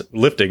heavy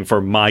lifting for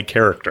my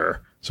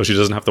character, so she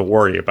doesn't have to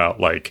worry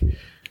about like,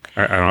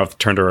 I don't have to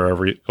turn to her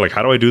every, like,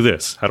 how do I do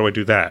this? How do I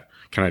do that?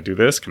 Can I do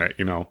this? Can I,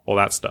 all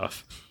that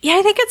stuff. Yeah,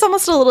 I think it's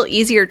almost a little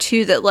easier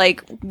too that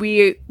like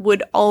we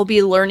would all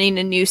be learning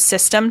a new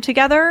system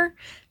together,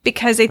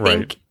 because I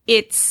think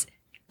it's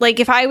like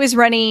if I was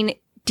running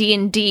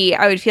D&D,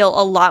 I would feel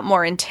a lot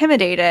more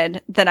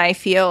intimidated than I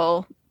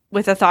feel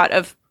with the thought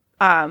of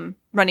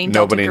running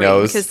Delta Nobody Green,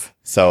 knows.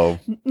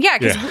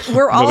 because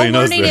we're all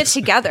learning it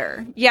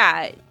together.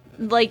 Yeah,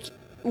 like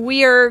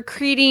we are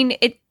creating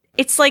it.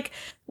 It's like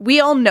we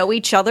all know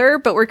each other,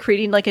 but we're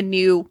creating like a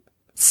new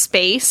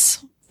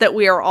space that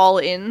we are all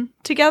in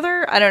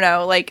together. I don't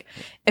know. Like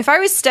if I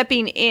was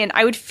stepping in,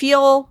 I would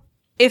feel,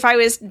 if I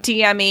was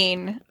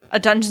DMing a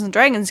Dungeons and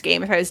Dragons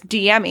game, if I was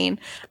DMing,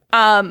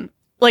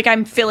 like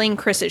I'm filling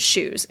Chris's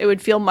shoes. It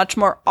would feel much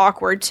more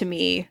awkward to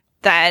me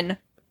than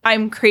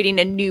I'm creating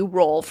a new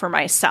role for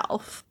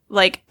myself.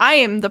 Like I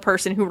am the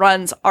person who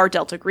runs our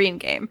Delta Green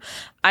game.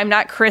 I'm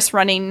not Chris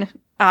running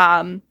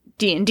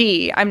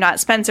D&D. I'm not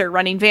Spencer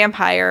running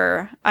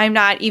Vampire. I'm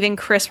not even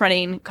Chris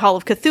running Call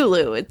of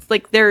Cthulhu. It's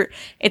like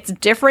it's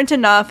different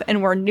enough,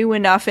 and we're new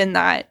enough in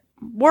that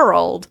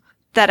world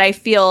that I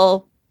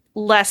feel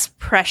less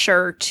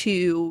pressure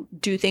to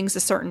do things a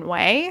certain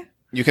way.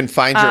 You can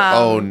find your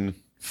own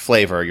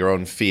flavor, your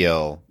own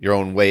feel, your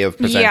own way of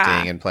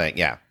presenting and playing.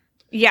 Yeah.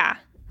 Yeah.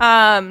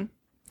 And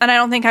I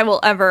don't think I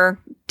will ever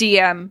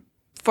DM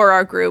for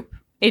our group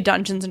a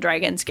Dungeons and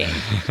Dragons game.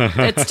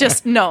 It's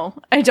just, no,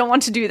 I don't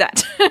want to do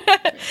that.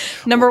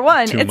 Number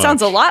one,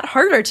 sounds a lot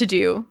harder to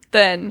do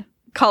than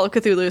Call of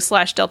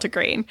Cthulhu / Delta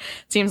Green.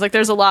 Seems like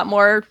there's a lot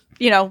more,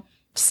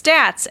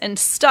 stats and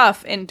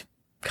stuff and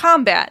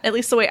combat, at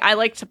least the way I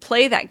like to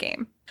play that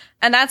game.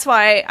 And that's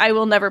why I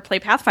will never play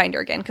Pathfinder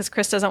again, because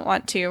Chris doesn't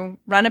want to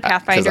run a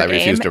Pathfinder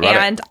game,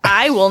 and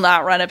I will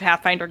not run a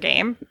Pathfinder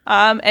game.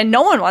 And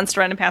no one wants to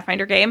run a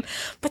Pathfinder game,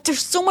 but they're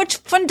so much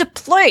fun to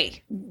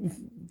play.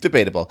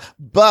 Debatable,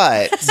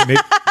 but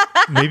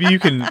maybe you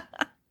can,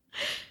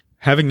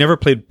 having never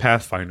played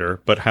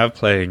Pathfinder, but have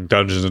playing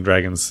Dungeons and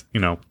Dragons,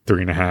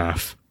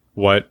 3.5.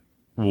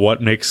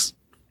 What makes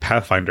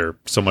Pathfinder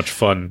so much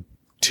fun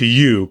to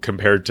you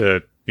compared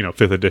to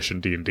 5th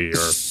edition D&D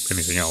or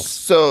anything else?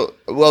 So,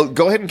 well,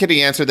 go ahead and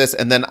Kitty answer this,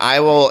 and then I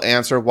will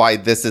answer why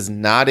this is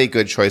not a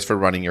good choice for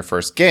running your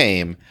first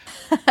game.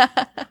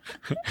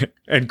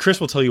 And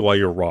Chris will tell you why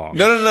you're wrong.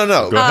 No.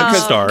 Go ahead and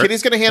start.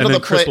 Kitty's going to handle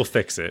Chris will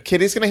fix it.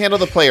 Kitty's going to handle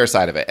the player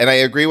side of it, and I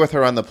agree with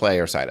her on the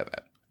player side of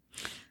it.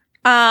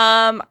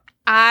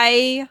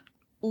 I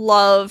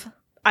love,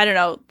 I don't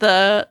know,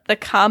 the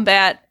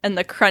combat and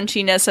the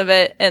crunchiness of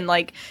it, and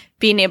like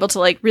being able to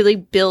like really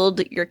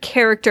build your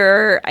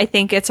character. I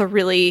think it's a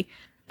really,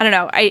 I don't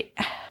know, I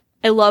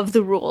love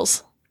the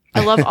rules.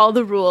 I love all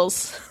the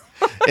rules.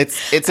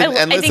 It's an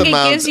endless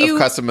amount of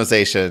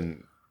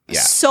customization. Yeah.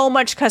 So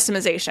much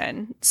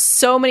customization,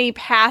 so many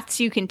paths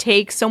you can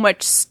take, so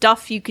much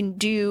stuff you can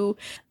do,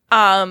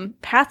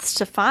 paths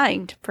to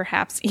find,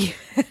 perhaps even.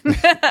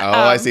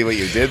 I see what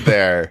you did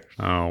there.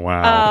 Oh,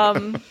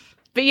 wow.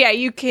 But yeah,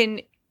 you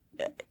can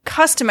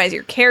customize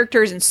your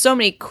characters in so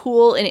many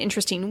cool and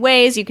interesting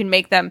ways. You can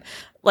make them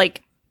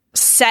like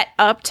set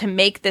up to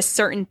make this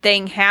certain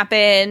thing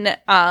happen.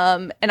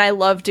 And I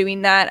love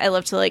doing that. I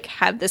love to like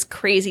have this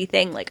crazy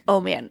thing like,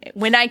 oh man,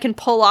 when I can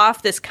pull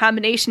off this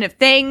combination of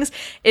things,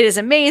 it is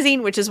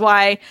amazing, which is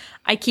why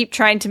I keep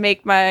trying to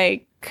make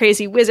my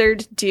crazy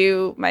wizard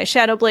do my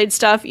Shadowblade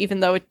stuff,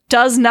 even though it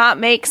does not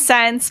make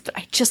sense, but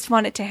I just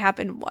want it to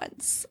happen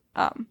once.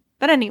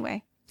 But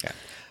anyway,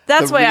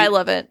 that's why I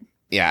love it.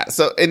 Yeah.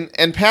 So in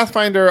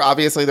Pathfinder,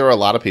 obviously there were a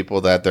lot of people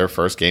that their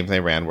first game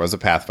they ran was a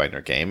Pathfinder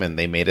game and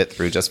they made it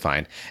through just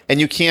fine. And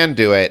you can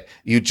do it.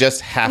 You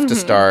just have to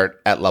start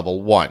at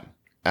level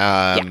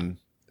 1.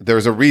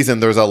 There's a reason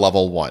there's a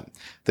level 1.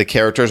 The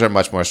characters are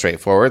much more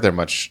straightforward. They're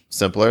much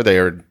simpler. They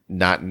are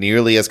not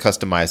nearly as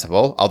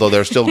customizable, although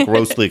they're still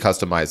grossly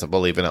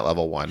customizable even at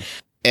level 1.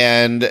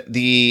 And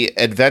the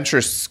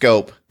adventure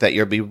scope that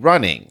you'll be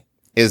running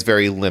is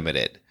very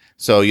limited.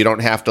 So you don't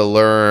have to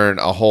learn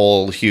a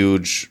whole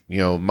huge,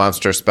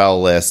 monster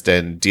spell list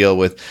and deal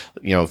with,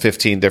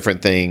 15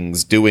 different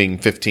things, doing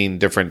 15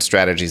 different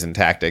strategies and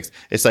tactics.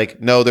 It's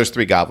like, no, there's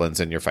 3 goblins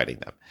and you're fighting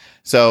them.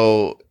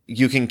 So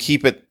you can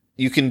keep it,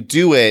 you can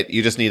do it.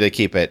 You just need to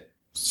keep it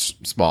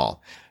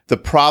small. The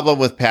problem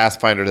with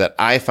Pathfinder that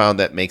I found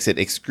that makes it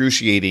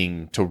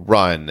excruciating to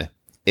run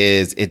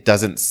is it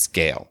doesn't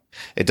scale.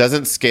 It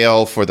doesn't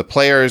scale for the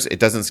players. It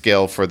doesn't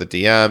scale for the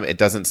DM. It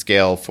doesn't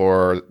scale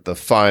for the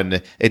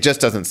fun. It just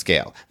doesn't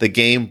scale. The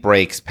game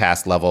breaks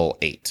past level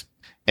 8.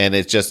 And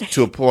it's just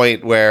to a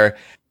point where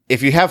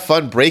if you have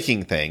fun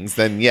breaking things,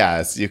 then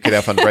yes, you could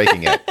have fun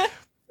breaking it.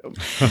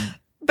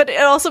 But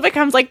it also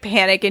becomes like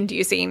panic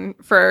inducing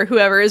for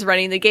whoever is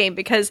running the game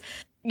because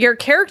your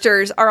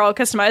characters are all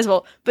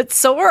customizable, but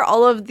so are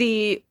all of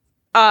the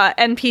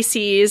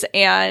NPCs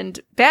and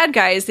bad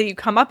guys that you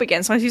come up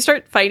against. Once you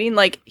start fighting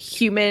like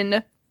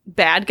human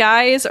bad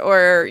guys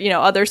or,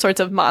 other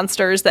sorts of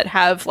monsters that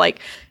have like,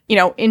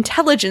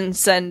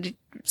 intelligence and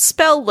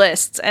spell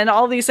lists and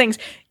all these things,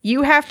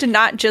 you have to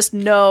not just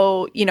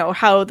know,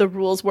 how the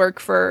rules work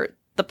for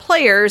the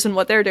players and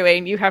what they're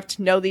doing. You have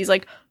to know these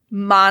like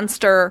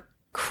monster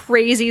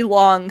crazy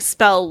long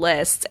spell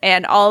lists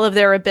and all of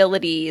their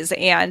abilities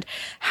and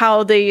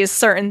how these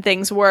certain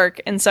things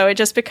work. And so it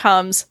just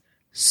becomes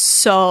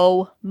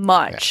so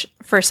much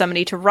for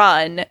somebody to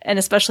run, and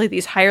especially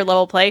these higher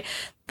level play.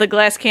 The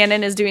Glass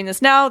Cannon is doing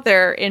this now.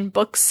 They're in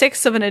book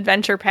 6 of an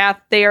adventure path.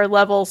 They are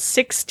level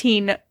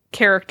 16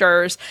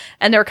 characters,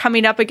 and they're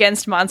coming up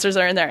against monsters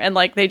that are in there. And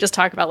like they just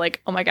talk about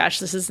like, oh my gosh,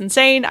 this is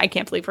insane. I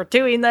can't believe we're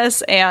doing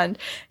this. And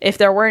if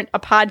there weren't a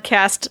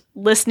podcast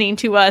listening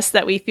to us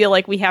that we feel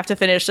like we have to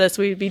finish this,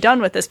 we'd be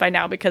done with this by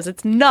now because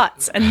it's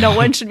nuts. And no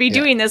one should be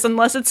doing this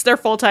unless it's their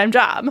full-time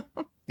job.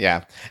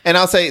 Yeah. And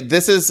I'll say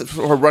this is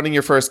for running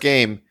your first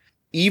game.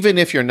 Even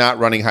if you're not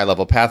running high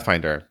level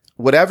Pathfinder,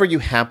 whatever you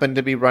happen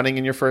to be running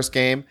in your first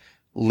game,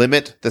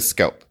 limit the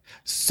scope.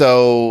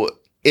 So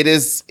it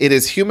is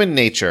human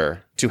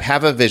nature to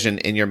have a vision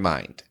in your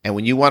mind. And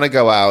when you want to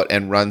go out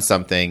and run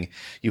something,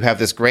 you have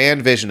this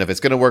grand vision of it's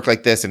going to work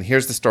like this. And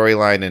here's the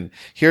storyline. And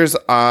here's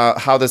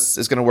how this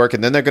is going to work.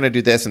 And then they're going to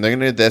do this and they're going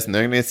to do this and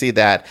they're going to see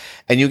that.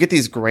 And you get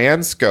these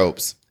grand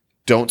scopes.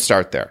 Don't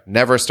start there.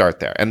 Never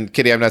start there. And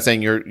Kitty, I'm not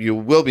saying you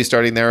will be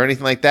starting there or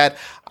anything like that.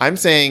 I'm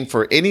saying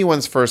for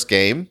anyone's first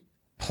game,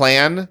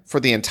 plan for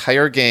the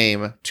entire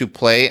game to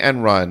play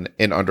and run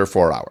in under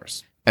 4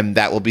 hours. And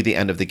that will be the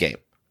end of the game.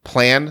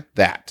 Plan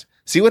that.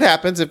 See what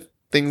happens if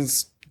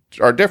things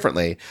are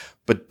differently,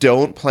 but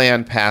don't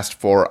plan past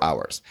 4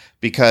 hours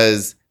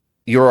because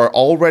you're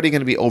already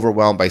going to be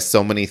overwhelmed by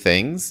so many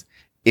things.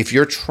 If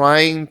you're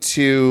trying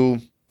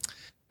to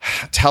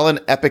tell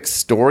an epic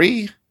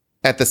story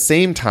at the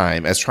same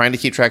time as trying to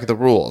keep track of the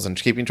rules and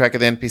keeping track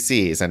of the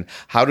NPCs and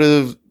how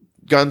do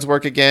guns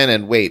work again,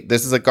 and wait,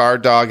 this is a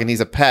guard dog and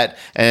he's a pet,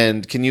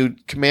 and can you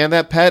command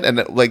that pet,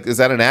 and like, is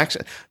that an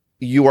action?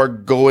 You are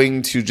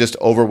going to just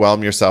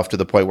overwhelm yourself to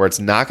the point where it's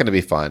not going to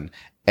be fun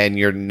and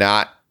you're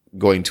not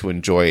going to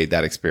enjoy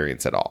that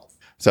experience at all.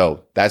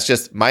 So that's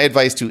just my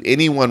advice to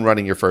anyone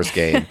running your first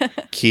game.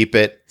 Keep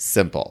it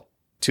simple.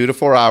 2 to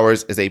 4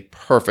 hours is a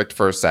perfect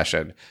first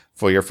session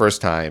for your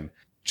first time.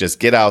 Just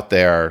get out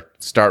there,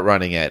 start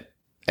running it.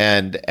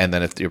 And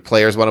then if your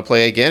players want to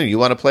play again, or you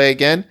want to play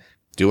again,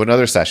 do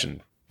another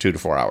session, 2 to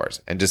 4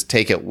 hours, and just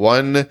take it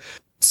one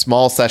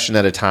small session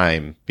at a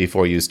time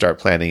before you start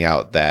planning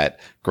out that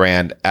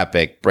grand,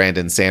 epic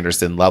Brandon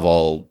Sanderson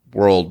level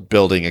world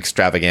building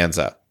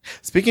extravaganza.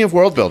 Speaking of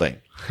world building,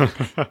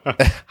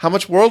 how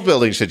much world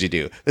building should you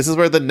do? This is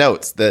where the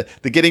notes, the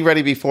getting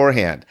ready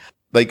beforehand.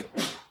 Like,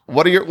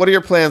 what are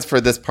your plans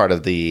for this part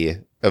of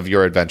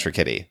your adventure,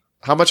 Kitty?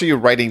 How much are you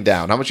writing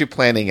down? How much are you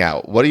planning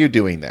out? What are you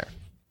doing there?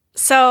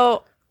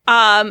 So,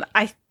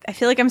 I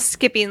feel like I'm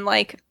skipping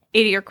like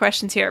 80 of your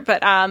questions here,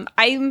 but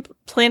I'm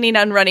planning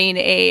on running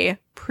a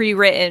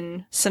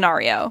pre-written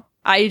scenario.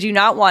 I do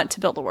not want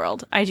to build a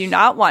world. I do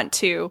not want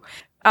to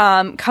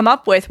come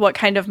up with what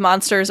kind of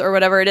monsters or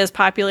whatever it is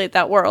populate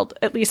that world,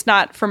 at least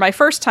not for my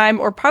first time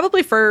or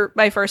probably for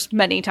my first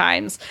many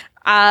times.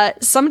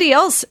 Somebody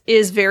else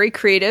is very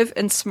creative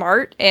and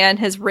smart and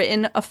has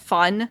written a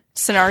fun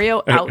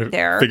scenario out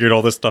there. Figured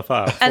all this stuff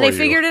out. And they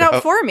figured it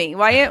out for me.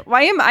 Why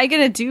am I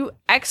going to do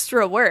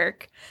extra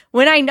work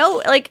when I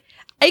know, like,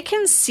 I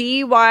can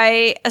see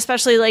why,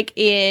 especially like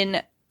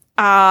in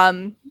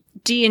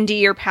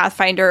D&D or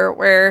Pathfinder,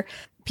 where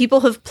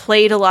people have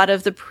played a lot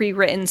of the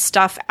pre-written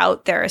stuff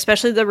out there,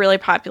 especially the really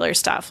popular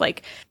stuff.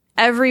 Like,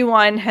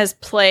 everyone has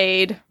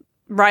played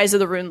Rise of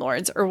the Rune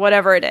Lords or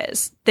whatever it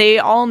is. They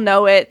all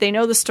know it. They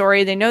know the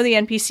story. They know the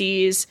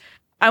NPCs.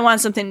 I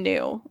want something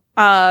new.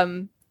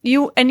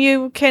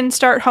 You can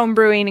start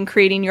homebrewing and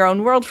creating your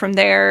own world from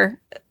there,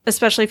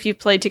 especially if you've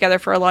played together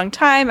for a long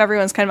time.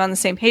 Everyone's kind of on the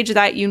same page of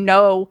that. You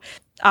know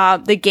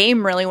the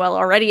game really well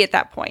already at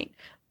that point.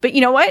 But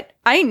you know what?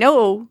 I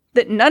know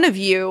that none of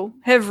you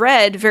have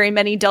read very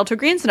many Delta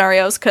Green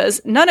scenarios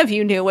because none of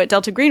you knew what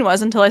Delta Green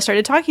was until I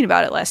started talking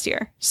about it last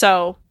year.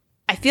 So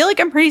I feel like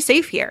I'm pretty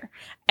safe here.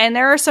 And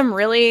there are some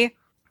really,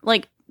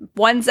 like,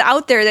 ones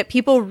out there that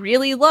people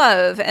really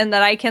love and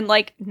that I can,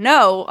 like,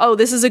 know, oh,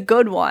 this is a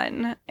good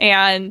one.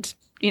 And,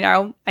 you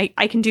know,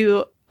 I can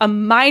do a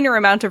minor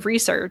amount of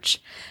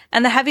research.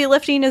 And the heavy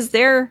lifting is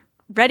there,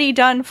 ready,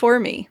 done for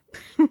me.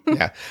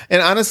 Yeah.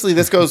 And honestly,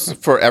 this goes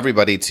for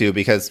everybody, too,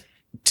 because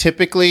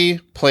typically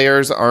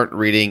players aren't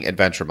reading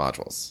adventure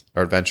modules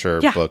or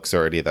adventure books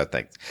or any of that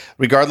things,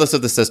 regardless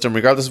of the system,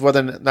 regardless of whether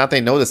or not they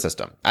know the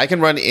system. I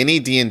can run any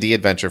D&D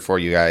adventure for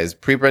you guys,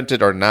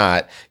 pre-printed or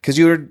not, because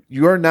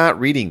you're not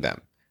reading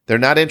them. They're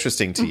not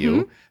interesting to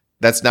you.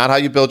 That's not how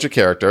you build your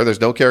character. There's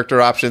no character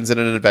options in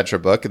an adventure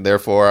book, and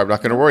therefore I'm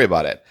not going to worry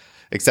about it.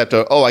 Except,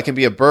 I can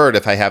be a bird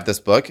if I have this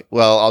book.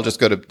 Well, I'll just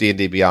go to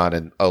D&D Beyond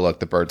and, look,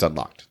 the bird's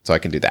unlocked. So I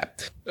can do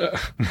that.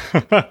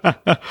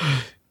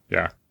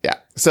 Yeah. Yeah.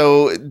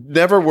 So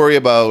never worry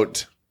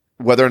about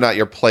whether or not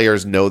your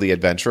players know the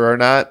adventure or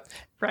not.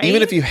 Right?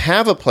 Even if you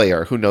have a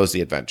player who knows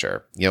the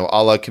adventure, a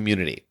la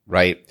Community,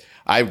 right?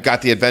 I've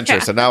got the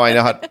adventure, so now I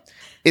know how.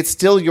 It's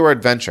still your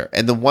adventure.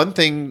 And the one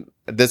thing,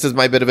 this is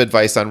my bit of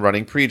advice on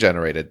running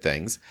pre-generated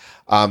things,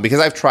 because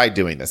I've tried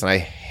doing this and I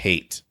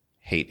hate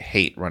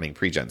running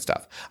pre-gen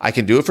stuff. I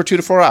can do it for 2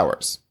 to 4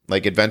 hours,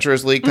 like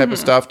Adventurers League type of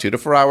stuff, 2 to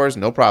 4 hours,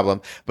 no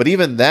problem. But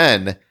even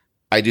then,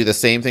 I do the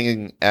same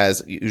thing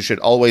as you should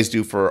always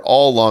do for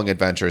all long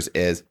adventures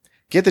is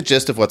get the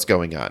gist of what's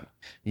going on.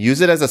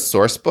 Use it as a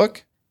source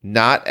book,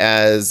 not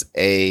as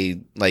a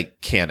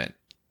canon.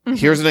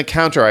 Here's an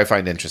encounter I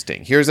find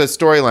interesting. Here's a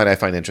storyline I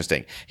find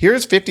interesting.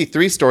 Here's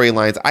 53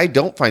 storylines I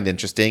don't find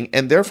interesting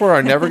and therefore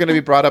are never going to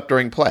be brought up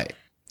during play.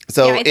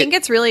 So yeah, I think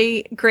it's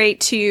really great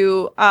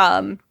to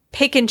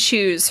pick and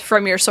choose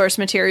from your source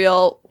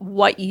material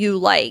what you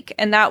like.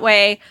 And that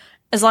way,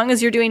 as long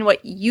as you're doing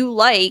what you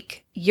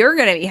like, you're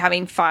going to be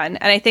having fun.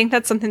 And I think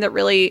that's something that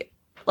really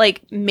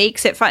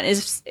makes it fun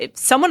is if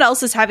someone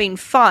else is having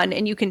fun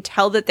and you can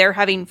tell that they're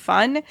having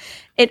fun,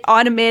 it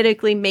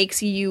automatically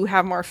makes you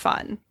have more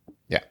fun.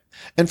 Yeah.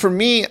 And for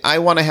me, I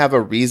want to have a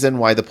reason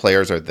why the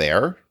players are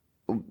there.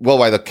 Well,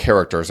 why the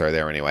characters are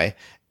there anyway.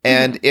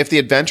 And if the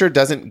adventure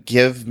doesn't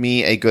give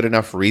me a good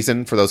enough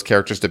reason for those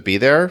characters to be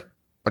there,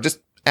 I'll just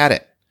add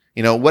it.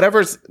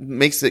 Whatever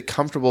makes it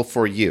comfortable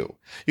for you.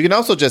 You can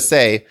also just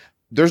say,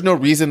 there's no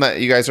reason that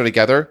you guys are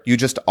together. You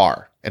just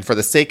are. And for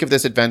the sake of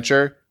this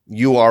adventure,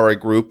 you are a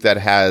group that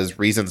has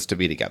reasons to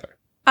be together.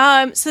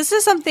 So this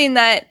is something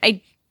that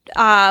I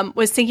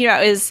was thinking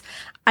about is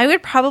I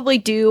would probably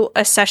do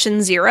a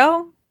session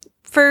 0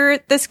 for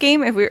this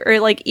game. If we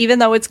or even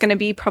though it's going to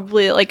be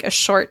probably a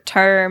short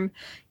term,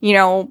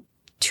 2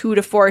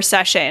 to 4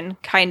 session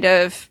kind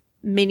of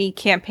mini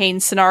campaign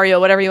scenario,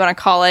 whatever you want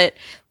to call it.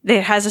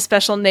 It has a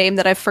special name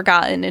that I've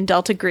forgotten in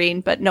Delta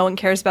Green, but no one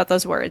cares about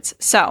those words.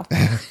 So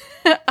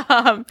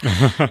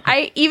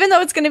even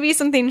though it's going to be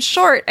something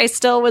short, I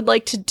still would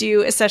like to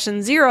do a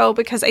session 0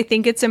 because I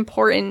think it's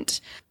important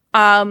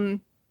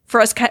for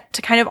us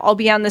to kind of all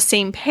be on the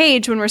same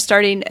page when we're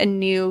starting a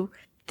new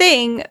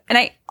thing. And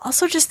I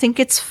also just think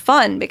it's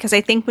fun because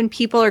I think when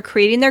people are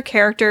creating their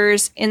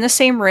characters in the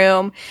same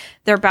room,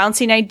 they're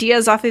bouncing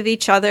ideas off of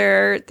each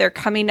other, they're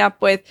coming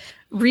up with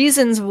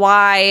reasons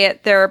why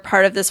they're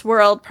part of this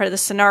world, part of the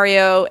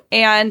scenario,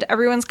 and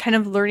everyone's kind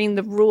of learning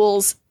the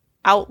rules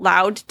out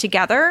loud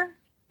together.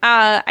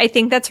 I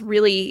think that's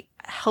really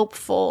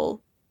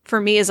helpful for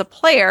me as a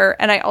player.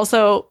 And I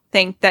also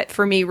think that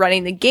for me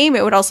running the game,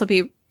 it would also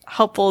be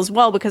helpful as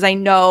well because I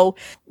know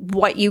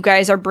what you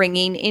guys are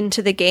bringing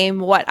into the game,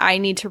 what I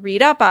need to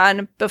read up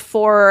on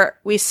before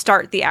we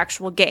start the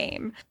actual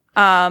game.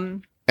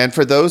 And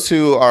for those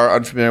who are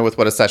unfamiliar with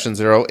what a session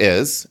 0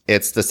 is,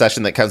 it's the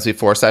session that comes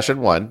before session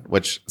 1,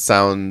 which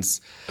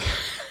sounds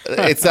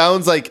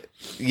like,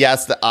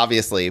 yes,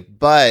 obviously,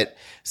 but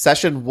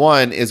session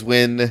 1 is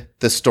when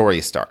the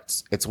story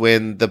starts. It's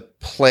when the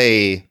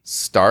play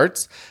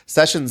starts.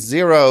 Session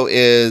 0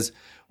 is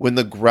when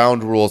the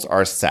ground rules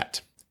are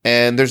set.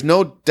 And there's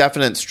no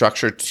definite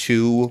structure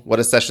to what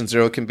a session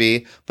 0 can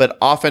be, but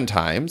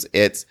oftentimes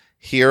it's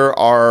here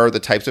are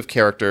the types of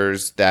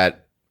characters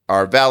that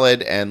are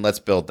valid and let's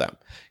build them.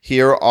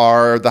 Here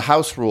are the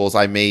house rules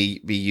I may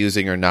be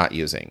using or not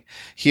using.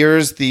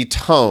 Here's the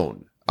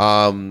tone.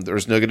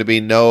 There's going to be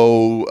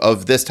no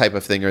of this type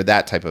of thing or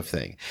that type of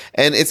thing.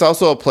 And it's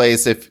also a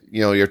place if,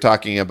 you're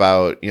talking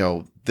about,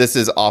 this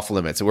is off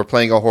limits. So we're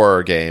playing a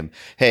horror game.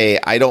 Hey,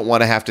 I don't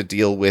want to have to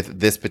deal with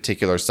this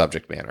particular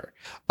subject matter.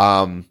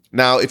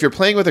 Now, if you're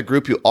playing with a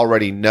group you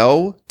already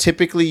know,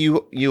 typically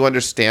you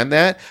understand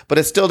that, but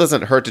it still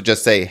doesn't hurt to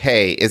just say,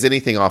 hey, is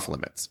anything off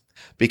limits?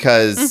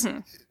 Because,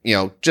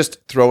 just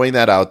throwing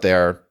that out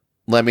there,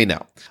 let me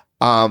know.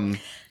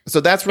 So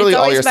that's really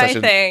all your session. It's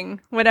always my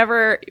thing.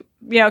 Whenever,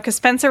 because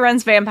Spencer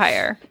runs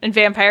Vampire, and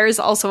Vampire is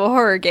also a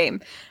horror game.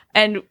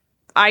 And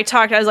I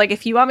was like,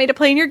 if you want me to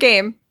play in your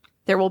game,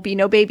 there will be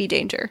no baby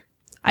danger.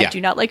 I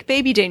do not like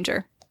baby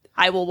danger.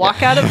 I will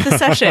walk out of the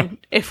session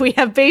if we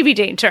have baby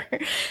danger.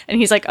 And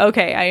he's like,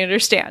 okay, I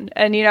understand.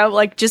 And,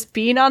 just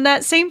being on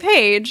that same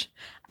page.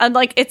 And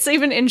it's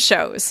even in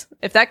shows.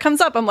 If that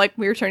comes up, I'm like,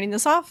 we're turning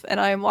this off and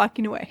I am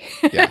walking away.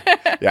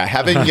 Yeah.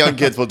 Having young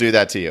kids will do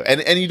that to you.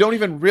 And you don't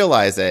even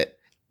realize it,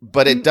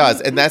 but it does.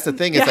 And that's the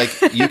thing.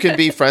 It's you can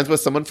be friends with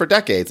someone for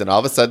decades and all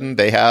of a sudden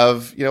they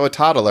have, a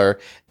toddler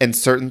and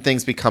certain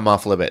things become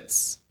off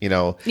limits,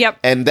 Yep.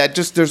 And that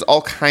there's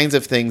all kinds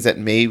of things that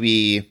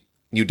maybe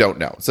you don't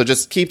know. So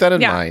just keep that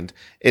in mind.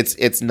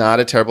 It's not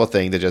a terrible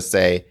thing to just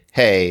say,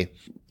 hey,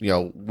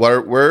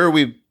 where are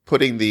we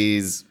putting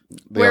these?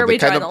 Where are we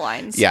drawing the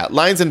lines? Yeah,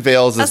 lines and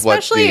veils is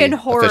especially in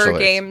horror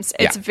games.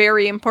 It's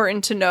very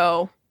important to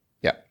know.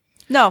 Yeah.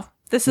 No,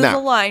 this is a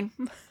line.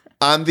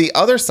 On the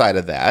other side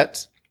of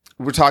that,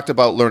 we talked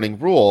about learning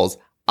rules.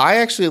 I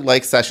actually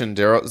like session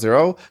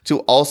 0 to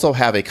also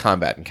have a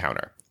combat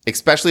encounter,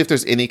 especially if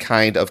there's any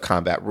kind of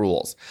combat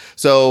rules.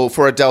 So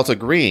for a Delta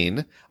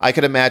Green, I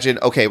could imagine,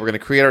 okay, we're going to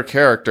create our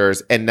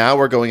characters and now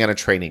we're going on a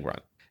training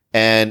run.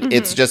 And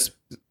it's just,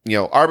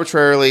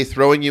 arbitrarily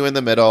throwing you in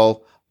the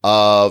middle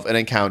of an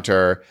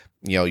encounter.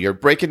 You're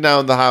breaking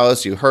down the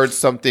house, you heard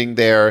something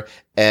there,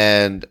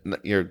 and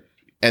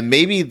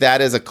maybe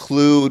that is a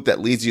clue that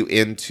leads you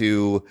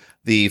into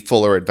the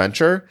fuller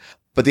adventure.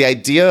 But the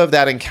idea of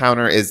that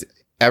encounter is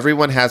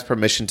everyone has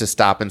permission to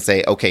stop and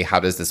say, okay, how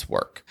does this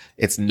work?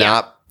 It's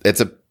not,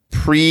 it's a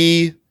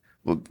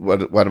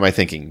what am I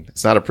thinking?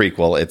 It's not a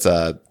prequel. It's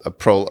a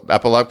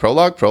epilogue,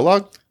 prologue?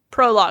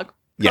 Prologue.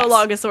 Yes.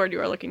 Prologue is the word you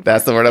are looking for.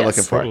 That's the word I'm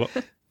looking for.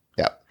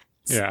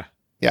 Yeah.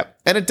 Yeah.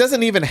 And it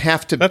doesn't even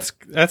have to. That's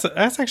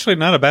actually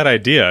not a bad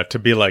idea to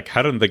be like,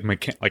 how do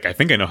the I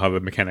think I know how the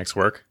mechanics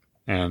work.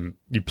 And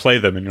you play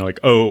them and you're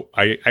like, oh,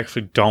 I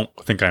actually don't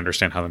think I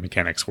understand how the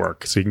mechanics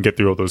work. So you can get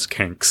through all those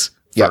kinks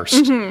first.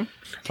 Mm-hmm.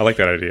 I like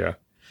that idea.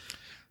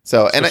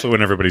 So, especially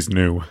when everybody's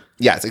new.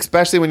 Yes,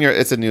 especially when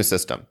it's a new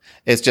system.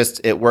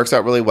 It works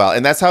out really well.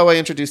 And that's how I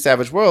introduced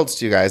Savage Worlds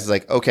to you guys. It's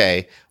like,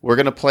 okay, we're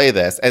going to play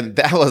this. And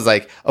that was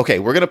like, okay,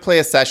 we're going to play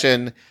a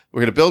session. We're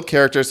going to build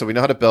characters so we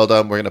know how to build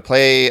them. We're going to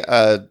play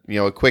a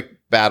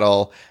quick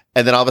battle.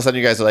 And then all of a sudden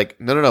you guys are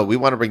like, no, we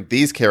want to bring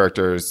these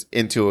characters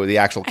into the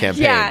actual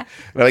campaign. Yeah. And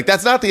they're like,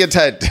 that's not the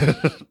intent.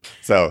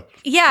 So.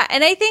 Yeah.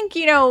 And I think,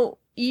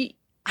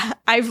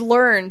 I've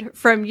learned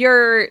from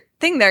your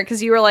thing there,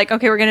 because you were like,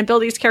 okay, we're going to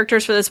build these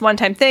characters for this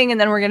one-time thing, and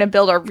then we're going to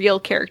build our real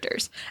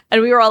characters.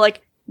 And we were all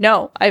like,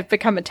 no, I've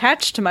become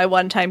attached to my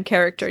one-time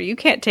character. You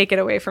can't take it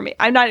away from me.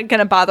 I'm not going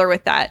to bother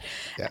with that.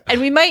 Yeah.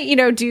 And we might,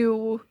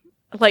 do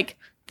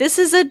this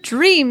is a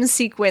dream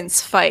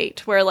sequence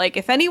fight where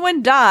if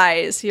anyone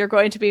dies, you're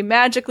going to be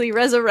magically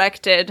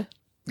resurrected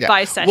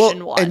by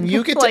session 1. And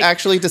you get to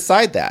actually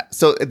decide that.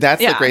 So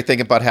that's the great thing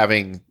about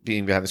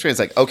being behind the screen. It's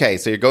like, okay,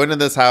 so you're going to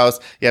this house,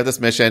 you have this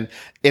mission.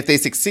 If they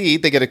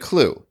succeed, they get a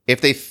clue.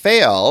 If they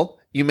fail,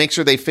 you make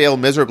sure they fail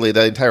miserably,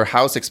 the entire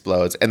house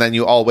explodes, and then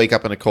you all wake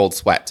up in a cold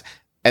sweat.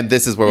 And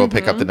this is where we'll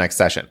pick up the next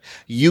session.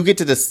 You get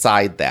to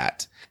decide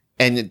that.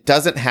 And it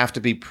doesn't have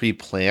to be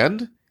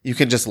pre-planned. You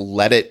can just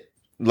let it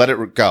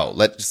go.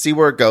 Let's see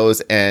where it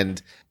goes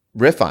and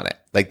riff on it.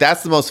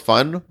 That's the most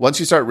fun. Once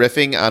you start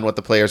riffing on what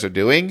the players are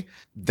doing,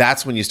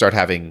 that's when you start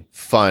having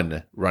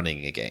fun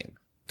running a game.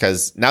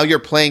 Because now you're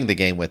playing the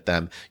game with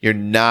them. You're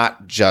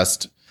not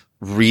just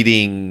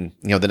reading,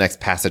 the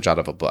next passage out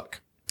of a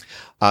book.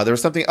 There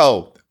was something,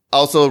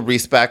 also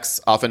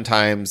respecs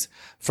oftentimes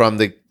from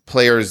the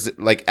players,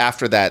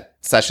 after that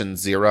session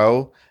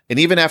 0, and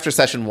even after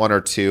session 1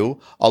 or 2,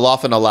 I'll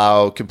often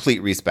allow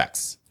complete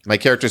respecs. My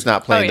character's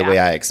not playing the way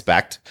I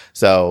expect.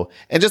 So,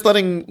 and just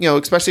letting,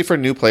 especially for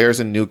new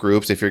players and new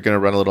groups, if you're going to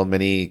run a little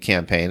mini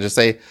campaign, just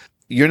say,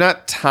 you're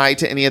not tied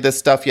to any of this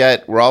stuff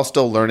yet. We're all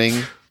still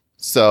learning.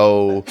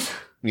 So,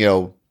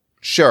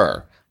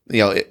 sure.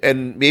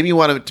 And maybe you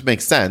want it to make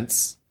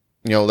sense.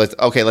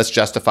 Let's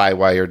justify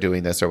why you're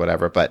doing this or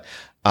whatever. But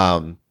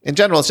in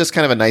general, it's just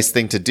kind of a nice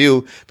thing to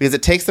do because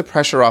it takes the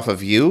pressure off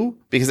of you,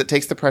 because it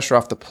takes the pressure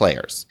off the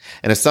players.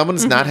 And if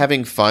someone's not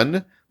having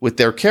fun with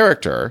their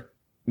character,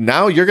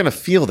 now you're going to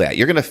feel that.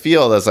 You're going to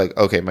feel that's like,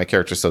 okay, my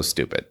character's so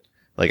stupid.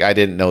 I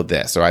didn't know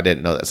this or I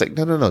didn't know that. It's like,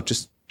 no.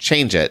 Just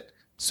change it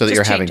so that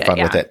you're having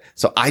fun with it.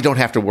 So I don't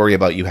have to worry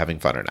about you having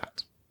fun or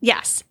not.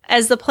 Yes,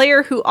 as the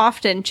player who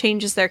often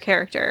changes their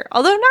character,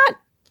 although not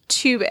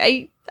too.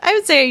 I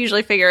would say I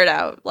usually figure it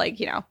out, like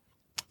 2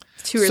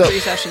 or 3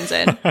 sessions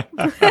in.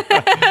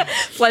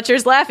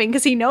 Fletcher's laughing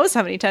because he knows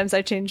how many times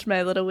I changed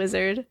my little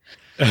wizard.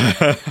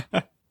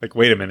 Like,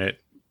 wait a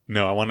minute.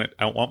 No,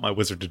 I want my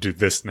wizard to do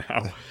this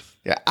now.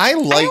 Yeah, I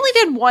only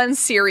did 1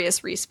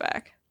 serious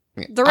respec.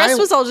 The rest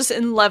was all just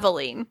in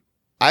leveling.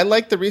 I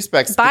like the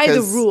respecs by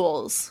the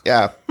rules.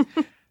 Yeah.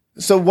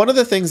 So one of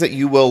the things that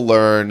you will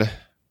learn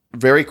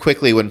very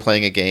quickly when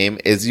playing a game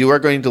is you are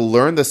going to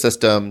learn the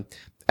system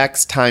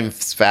X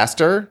times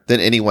faster than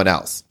anyone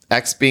else.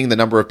 X being the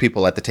number of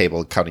people at the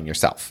table, counting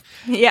yourself.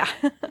 Yeah.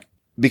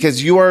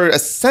 Because you are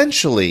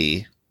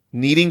essentially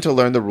needing to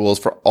learn the rules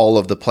for all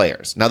of the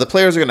players. Now, the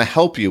players are going to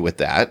help you with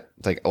that.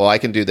 It's like, well, I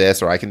can do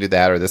this, or I can do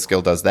that, or this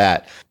skill does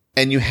that.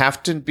 And you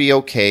have to be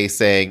okay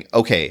saying,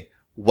 okay,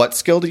 what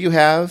skill do you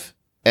have?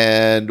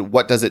 And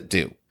what does it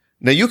do?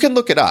 Now, you can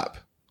look it up.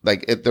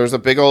 Like, there's a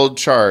big old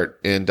chart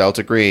in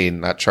Delta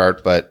Green, not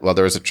chart, but, well,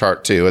 there's a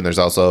chart too, and there's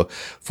also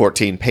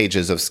 14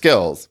 pages of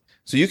skills.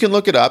 So you can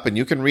look it up and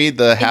you can read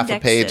the half a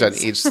page on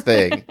each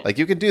thing. Like,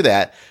 you can do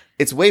that.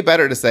 It's way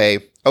better to say,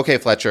 okay,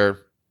 Fletcher,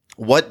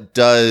 what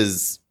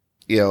does,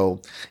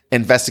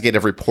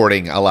 investigative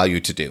reporting allow you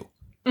to do?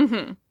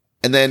 Mm-hmm.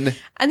 And then the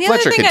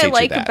Fletcher other thing I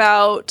like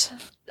about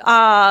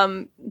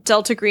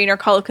Delta Green or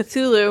Call of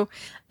Cthulhu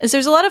is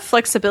there's a lot of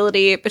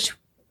flexibility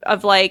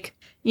of like,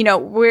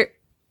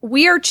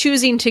 we are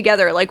choosing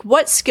together, like,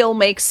 what skill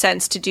makes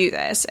sense to do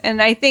this.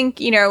 And I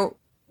think,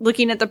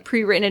 looking at the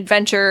pre-written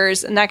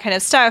adventures and that kind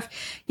of stuff,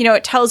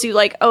 it tells you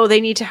like, oh,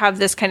 they need to have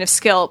this kind of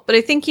skill. But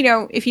I think,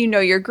 if you know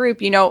your group,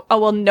 oh,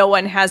 well, no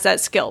one has that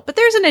skill. But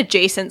there's an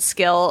adjacent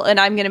skill, and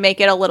I'm going to make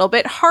it a little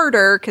bit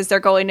harder because they're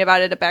going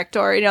about it a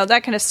backdoor,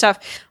 that kind of stuff.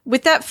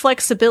 With that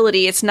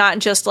flexibility, it's not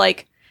just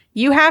like,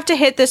 you have to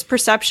hit this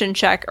perception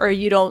check or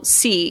you don't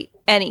see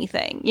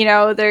anything.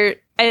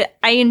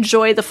 I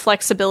enjoy the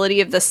flexibility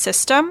of the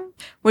system,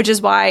 which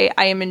is why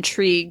I am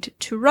intrigued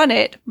to run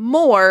it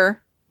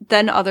more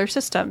than other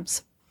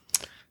systems.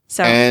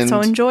 So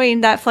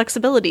enjoying that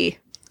flexibility.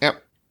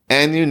 Yep.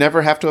 And you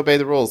never have to obey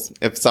the rules.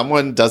 If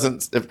someone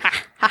doesn't...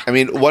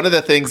 one of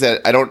the things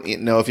that I don't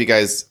know if you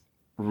guys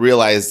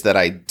realize that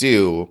I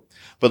do,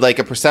 but like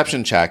a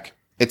perception check,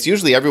 it's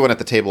usually everyone at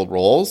the table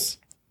rolls.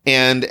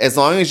 And as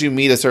long as you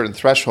meet a certain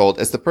threshold,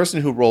 it's the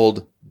person who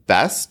rolled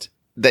best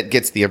that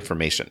gets the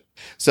information.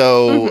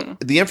 So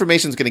the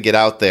information is going to get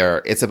out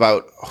there. It's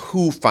about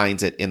who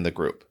finds it in the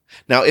group.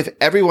 Now, if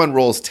everyone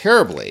rolls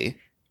terribly,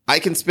 I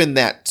can spin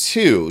that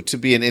too to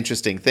be an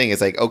interesting thing. It's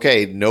like,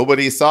 okay,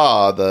 nobody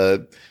saw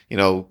the,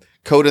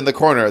 code in the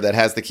corner that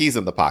has the keys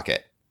in the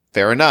pocket.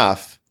 Fair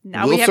enough.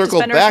 Now we'll circle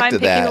to spend back our time to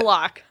that. The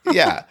lock.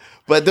 Yeah.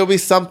 But there'll be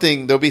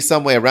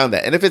some way around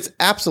that. And if it's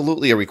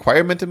absolutely a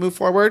requirement to move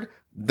forward,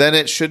 then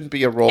it shouldn't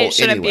be a roll. It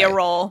shouldn't be a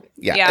roll.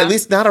 Yeah, at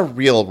least not a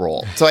real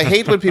roll. So I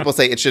hate when people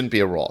say it shouldn't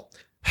be a roll.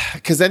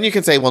 Because then you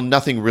can say, well,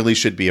 nothing really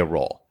should be a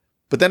roll.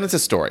 But then it's a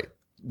story.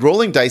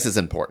 Rolling dice is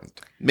important.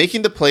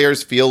 Making the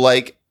players feel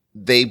like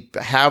they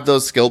have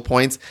those skill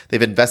points,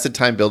 they've invested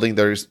time building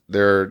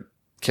their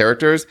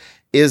characters,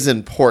 is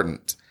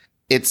important.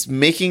 It's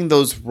making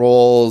those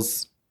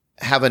rolls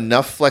have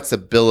enough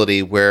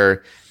flexibility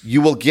where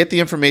you will get the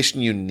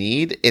information you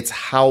need. It's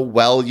how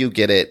well you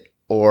get it,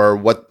 or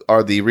what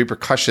are the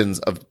repercussions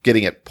of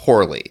getting it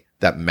poorly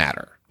that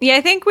matter. Yeah,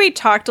 I think we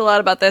talked a lot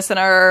about this in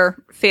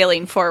our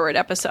Failing Forward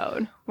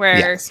episode,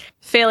 where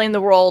failing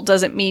the roll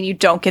doesn't mean you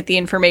don't get the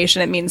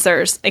information. It means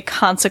there's a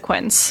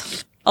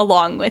consequence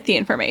along with the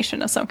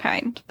information of some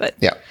kind. But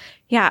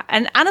yeah.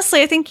 And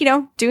honestly, I think,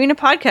 doing a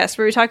podcast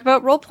where we talk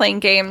about role-playing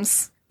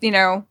games,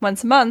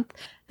 once a month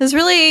is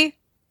really,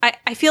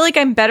 I feel like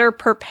I'm better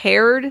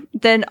prepared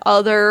than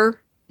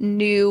other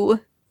new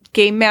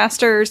game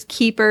masters,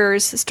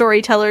 keepers,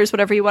 storytellers,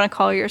 whatever you want to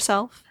call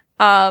yourself.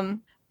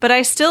 But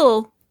I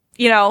still,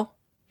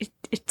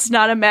 it's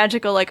not a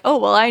magical like, oh,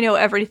 well, I know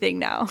everything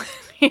now.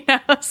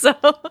 So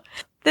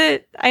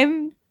that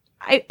I'm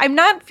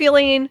not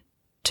feeling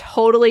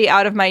totally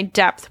out of my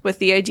depth with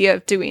the idea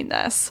of doing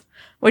this,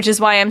 which is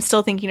why I'm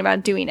still thinking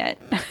about doing it.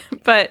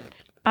 But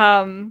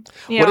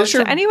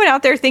to anyone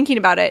out there thinking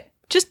about it,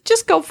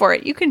 just go for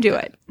it. You can do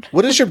it.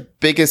 What is your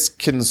biggest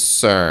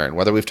concern,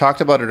 whether we've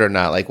talked about it or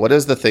not? Like, what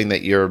is the thing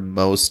that you're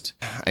most,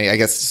 I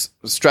guess,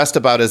 stressed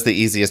about is the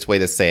easiest way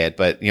to say it,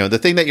 but, the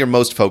thing that you're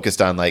most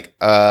focused on, like,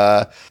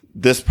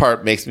 this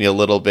part makes me a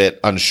little bit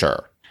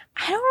unsure.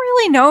 I don't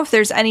really know if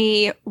there's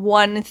any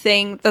one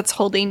thing that's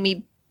holding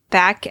me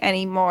back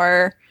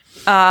anymore,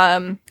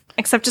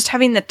 except just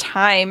having the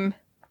time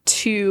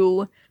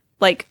to,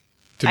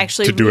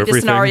 actually read the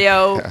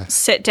scenario,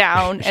 sit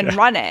down, and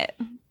run it.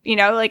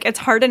 It's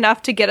hard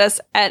enough to get us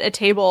at a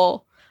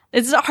table.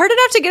 It's hard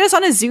enough to get us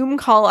on a Zoom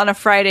call on a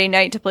Friday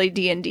night to play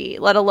D&D,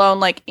 let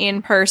alone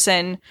in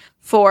person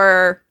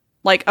for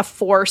a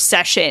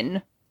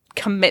 4-session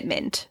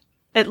commitment,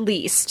 at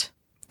least.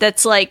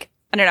 That's I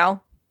don't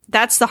know.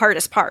 That's the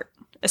hardest part,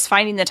 is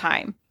finding the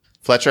time.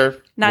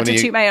 Fletcher? Not to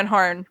toot my own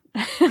horn.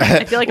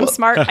 I feel like I'm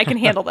smart. I can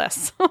handle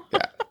this.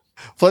 Yeah.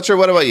 Fletcher,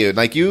 what about you?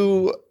 Like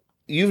you're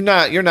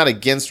not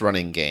against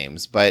running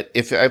games, but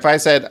if I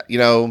said,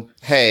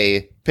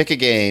 hey, pick a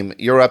game,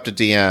 you're up to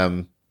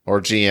DM or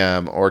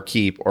GM or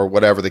keep or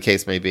whatever the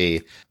case may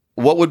be,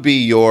 what would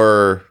be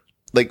your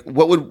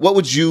how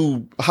would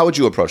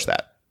you approach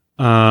that?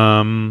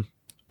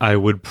 I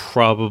would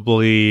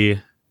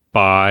probably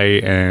buy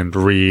and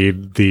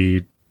read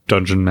the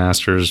Dungeon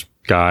Master's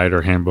Guide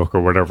or Handbook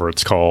or whatever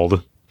it's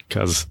called,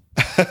 because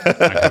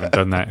I haven't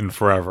done that in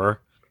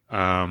forever.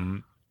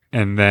 And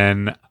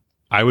then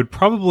I would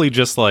probably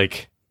just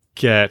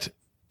get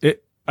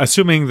it,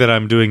 assuming that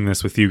I'm doing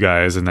this with you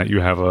guys and that you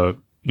have a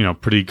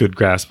pretty good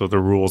grasp of the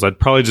rules. I'd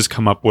probably just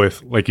come up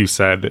with, like you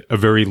said, a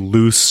very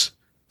loose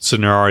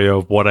scenario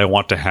of what I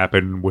want to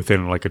happen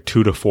within a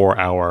 2 to 4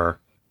 hour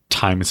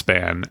time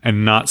span,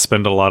 and not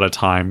spend a lot of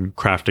time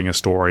crafting a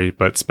story,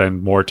 but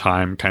spend more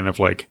time kind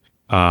of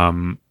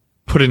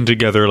putting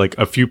together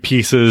a few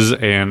pieces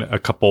and a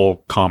couple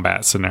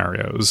combat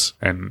scenarios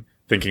and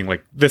thinking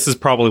this is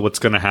probably what's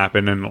going to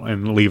happen,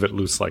 and leave it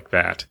loose like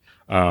that.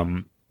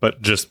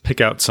 But just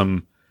pick out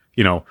some,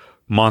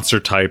 monster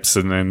types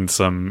and then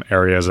some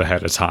areas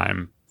ahead of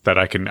time that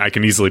I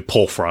can easily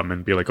pull from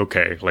and be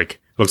okay,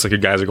 looks like you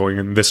guys are going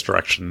in this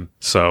direction,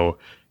 so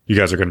you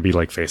guys are going to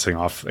be facing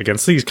off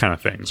against these kind of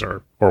things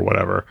or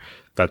whatever.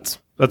 That's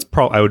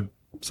probably, I would,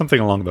 something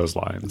along those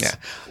lines. Yeah.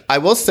 I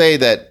will say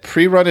that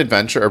pre-written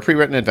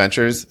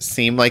adventures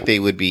seem like they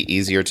would be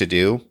easier to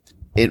do.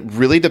 It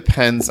really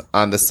depends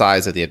on the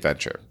size of the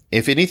adventure.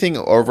 If anything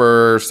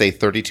over, say,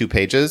 32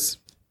 pages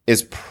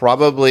is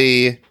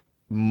probably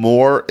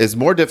more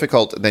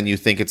difficult than you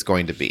think it's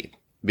going to be,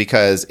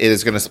 because it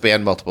is going to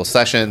span multiple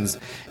sessions.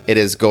 It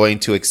is going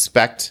to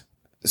expect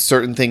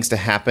certain things to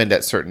happen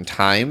at certain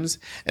times,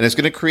 and it's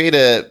going to create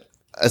a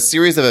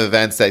series of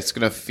events that's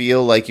going to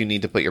feel like you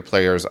need to put your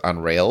players on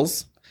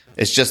rails.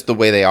 It's just the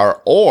way they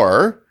are.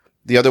 Or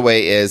the other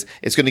way is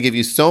it's going to give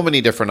you so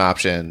many different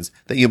options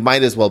that you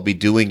might as well be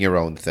doing your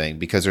own thing,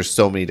 because there's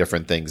so many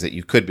different things that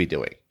you could be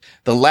doing.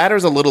 The latter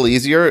is a little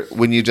easier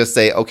when you just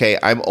say, okay,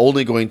 I'm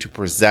only going to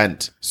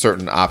present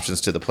certain options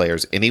to the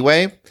players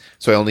anyway,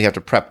 so I only have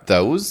to prep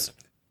those.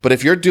 But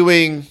if you're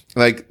doing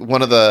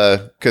one of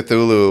the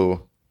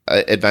Cthulhu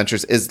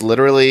adventures is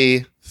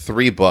literally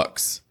 3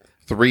 books,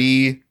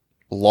 3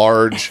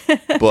 large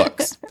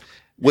books,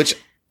 which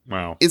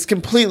is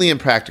completely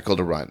impractical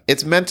to run.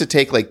 It's meant to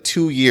take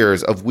 2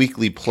 years of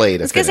weekly play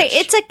to finish. I was going to say,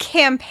 it's a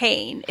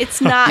campaign.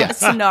 It's not a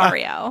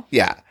scenario.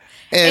 Yeah.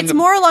 And it's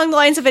more along the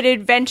lines of an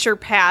adventure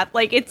path.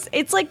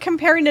 It's like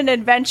comparing an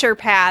adventure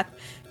path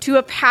to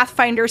a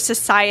Pathfinder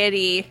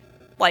Society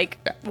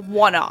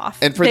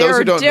one-off. And for those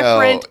who don't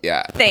know,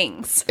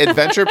 things.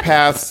 Adventure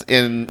paths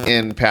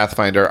in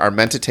Pathfinder are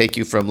meant to take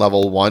you from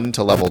level 1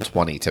 to level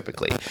 20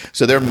 typically.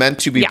 So they're meant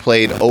to be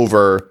played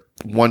over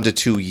 1 to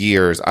 2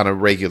 years on a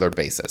regular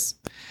basis.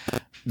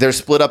 They're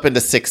split up into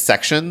 6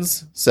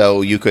 sections,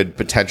 so you could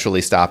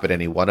potentially stop at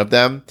any one of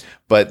them,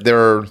 but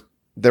they're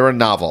a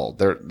novel.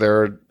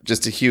 They're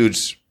just a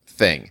huge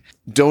thing.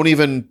 Don't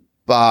even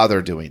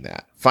bother doing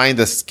that. Find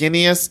the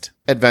skinniest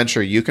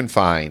adventure you can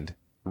find,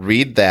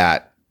 read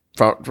that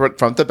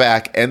front to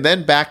back, and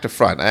then back to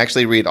front. I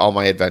actually read all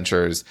my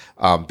adventures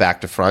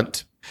back to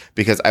front,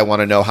 because I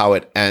want to know how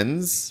it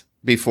ends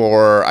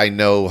before I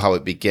know how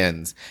it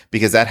begins,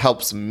 because that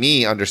helps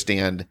me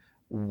understand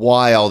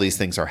why all these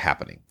things are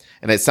happening.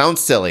 And it sounds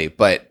silly,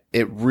 but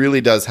it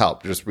really does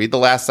help. Just read the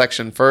last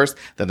section first,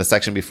 then the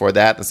section before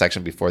that, the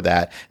section before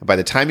that. And by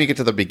the time you get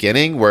to the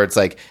beginning where it's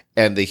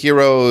and the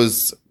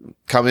heroes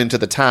come into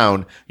the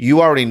town,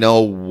 you already know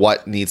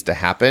what needs to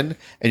happen.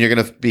 And it's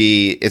going to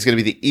be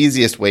the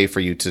easiest way for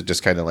you to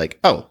just kind of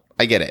oh,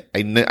 I get it.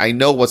 I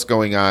know what's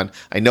going on.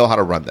 I know how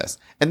to run this.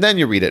 And then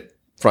you read it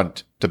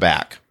front to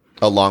back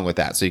along with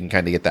that. So you can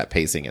kind of get that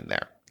pacing in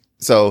there.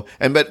 So,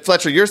 but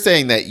Fletcher, you're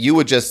saying that you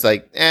would just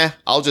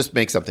I'll just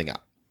make something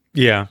up.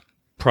 Yeah,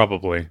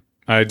 probably.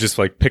 I just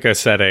pick a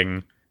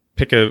setting,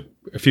 pick a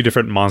few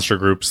different monster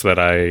groups that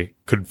I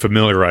could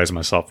familiarize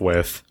myself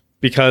with,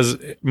 because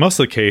most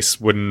of the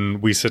case when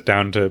we sit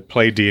down to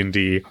play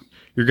D&D,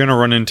 you're going to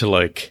run into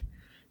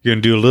you're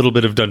going to do a little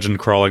bit of dungeon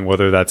crawling,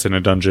 whether that's in a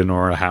dungeon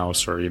or a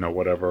house or,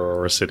 whatever,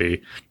 or a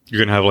city.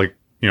 You're going to have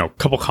a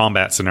couple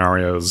combat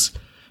scenarios,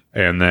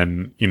 and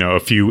then, a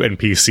few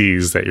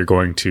NPCs that you're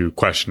going to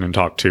question and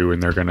talk to,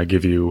 and they're going to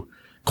give you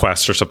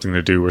quests or something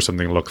to do or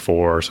something to look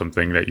for or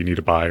something that you need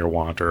to buy or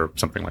want or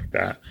something like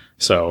that.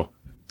 So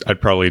I'd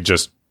probably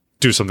just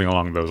do something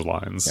along those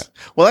lines. Yeah.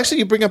 Well, actually,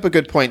 you bring up a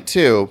good point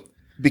too,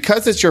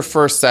 because it's your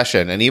first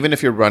session. And even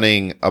if you're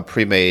running a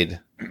pre-made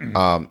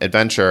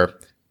adventure,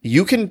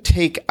 you can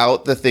take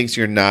out the things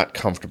you're not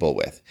comfortable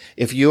with.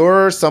 If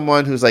you're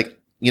someone who's I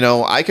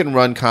can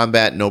run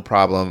combat, no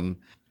problem.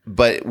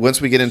 But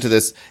once we get into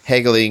this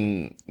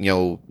haggling,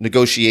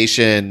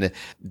 negotiation,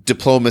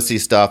 diplomacy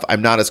stuff,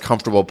 I'm not as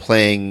comfortable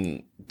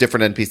playing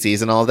different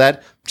NPCs and all of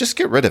that. Just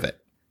get rid of it.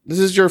 This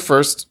is your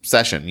first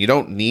session. You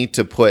don't need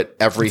to put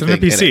everything in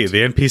it. It's an NPC.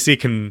 The NPC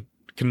can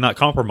cannot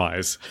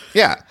compromise.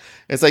 Yeah.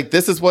 It's like,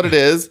 this is what it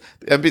is.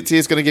 The NPC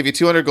is going to give you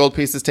 200 gold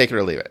pieces. Take it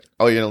or leave it.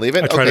 Oh, you're going to leave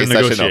it? I try Okay, to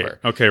session negotiate. over.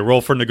 Okay,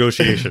 roll for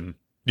negotiation.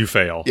 You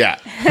fail. Yeah.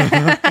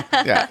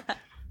 Yeah.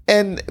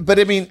 But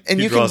I mean, and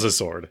He you draws can, a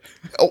sword.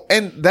 oh,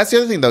 and that's the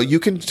other thing though. You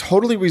can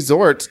totally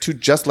resort to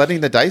just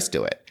letting the dice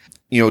do it.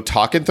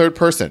 Talk in third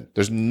person.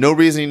 There's no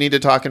reason you need to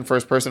talk in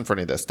first person for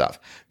any of this stuff.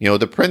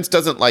 The prince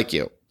doesn't like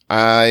you.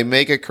 I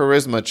make a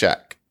charisma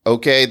check.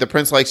 Okay, the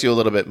prince likes you a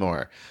little bit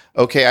more.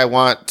 Okay, I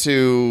want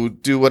to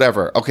do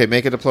whatever. Okay,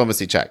 make a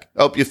diplomacy check.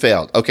 Oh, you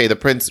failed. Okay, the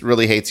prince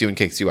really hates you and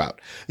kicks you out.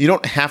 You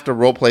don't have to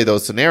role play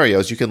those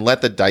scenarios. You can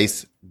let the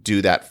dice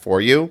do that for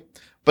you.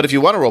 But if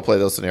you want to role play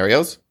those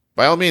scenarios,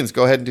 by all means,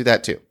 go ahead and do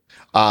that too.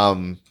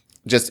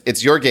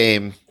 It's your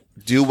game.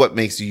 Do what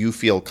makes you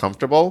feel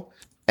comfortable.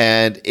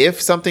 And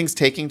if something's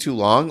taking too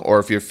long, or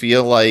if you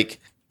feel like,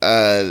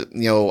 I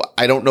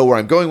don't know where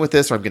I'm going with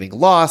this, or I'm getting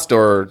lost,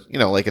 or,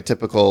 like a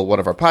typical one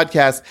of our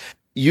podcasts,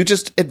 you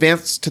just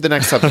advance to the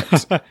next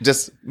subject.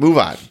 Just move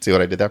on. See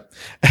what I did there?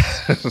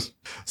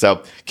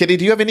 So, Kitty,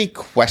 do you have any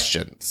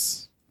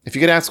questions? If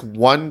you could ask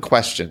one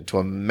question to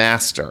a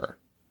master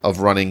of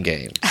running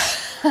games,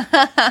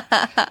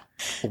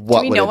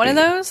 what Do we would know it one be? of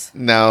those?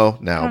 No.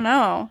 I don't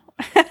know.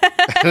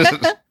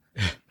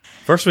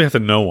 First, we have to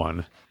know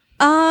one.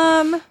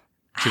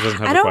 She doesn't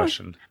have a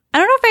question. I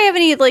don't know if I have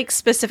any like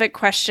specific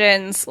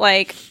questions.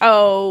 Like,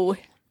 I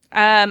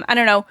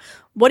don't know.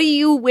 What do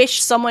you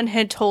wish someone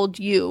had told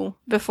you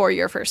before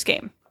your first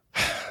game?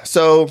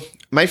 So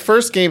my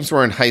first games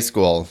were in high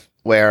school,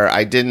 where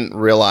I didn't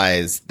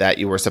realize that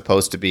you were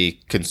supposed to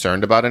be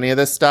concerned about any of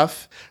this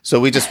stuff.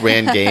 So we just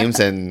ran games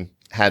and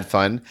had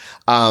fun.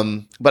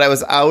 But I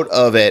was out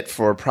of it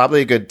for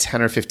probably a good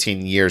 10 or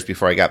 15 years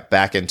before I got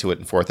back into it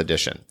in 4th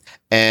edition.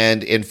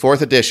 And in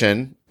 4th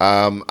edition,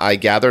 I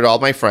gathered all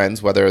my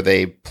friends, whether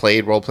they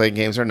played role-playing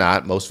games or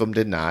not. Most of them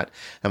did not.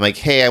 I'm like,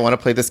 hey, I want to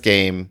play this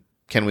game.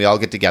 Can we all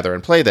get together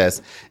and play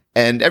this?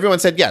 And everyone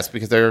said yes,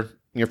 because they're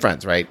your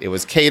friends, right? It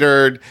was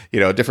catered.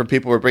 Different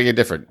people were bringing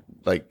different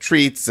like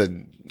treats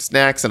and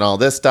snacks and all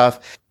this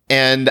stuff.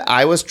 And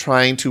I was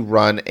trying to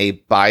run a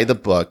by the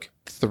book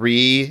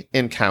 3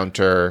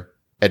 encounter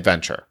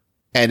adventure.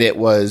 And it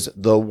was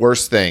the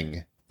worst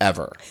thing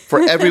ever for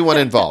everyone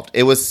involved.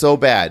 It was so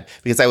bad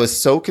because I was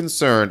so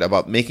concerned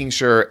about making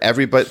sure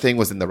everything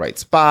was in the right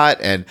spot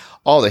and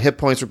all the hit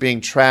points were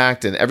being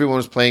tracked and everyone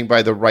was playing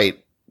by the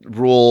right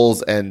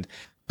rules. And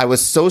I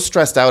was so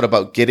stressed out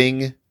about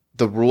getting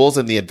the rules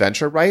and the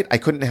adventure right, I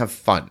couldn't have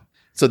fun.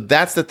 So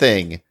that's the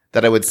thing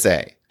that I would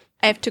say.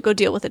 I have to go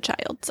deal with a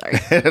child. Sorry.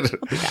 I'll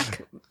be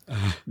back.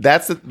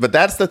 That's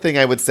the thing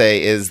I would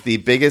say is the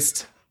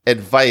biggest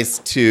advice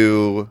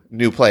to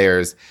new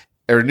players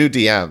or new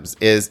DMs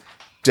is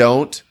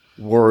don't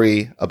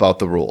worry about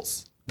the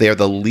rules. They are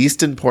the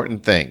least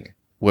important thing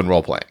when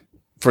role playing.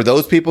 For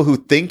those people who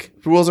think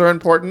rules are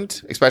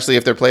important, especially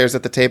if they're players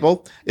at the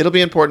table, it'll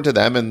be important to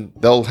them and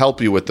they'll help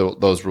you with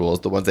those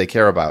rules, the ones they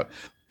care about.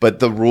 But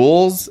the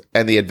rules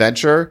and the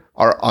adventure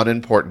are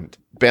unimportant.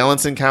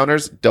 Balance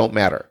encounters don't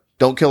matter.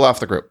 Don't kill off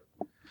the group.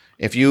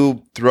 If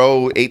you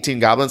throw 18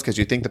 goblins because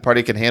you think the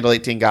party can handle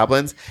 18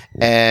 goblins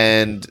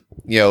and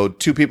 2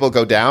 people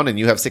go down and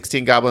you have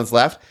 16 goblins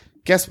left,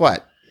 guess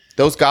what?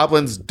 Those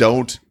goblins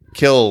don't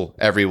kill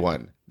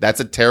everyone.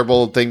 That's a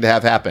terrible thing to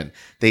have happen.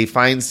 They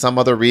find some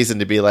other reason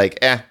to be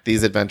like,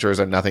 these adventurers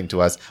are nothing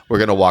to us. We're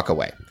going to walk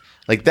away.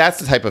 Like that's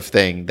the type of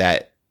thing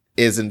that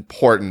is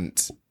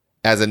important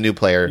as a new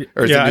player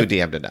or as a new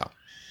DM to know.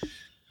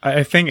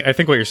 I think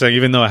what you're saying,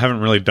 even though I haven't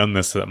really done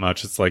this that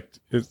much, it's like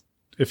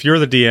if you're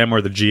the DM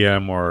or the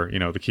GM or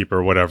the keeper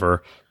or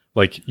whatever,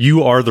 like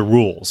you are the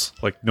rules.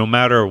 Like no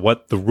matter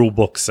what the rule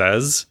book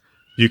says,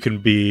 you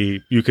can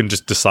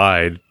just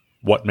decide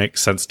what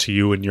makes sense to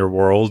you in your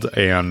world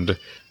and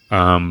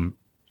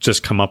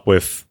just come up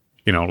with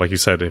like you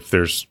said, if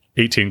there's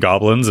 18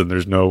 goblins and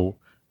there's no,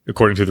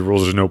 according to the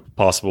rules, there's no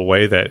possible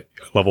way that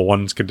level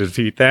 1s can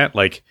defeat that.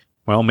 Like,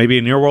 well, maybe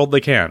in your world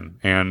they can,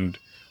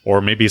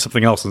 or maybe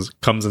something else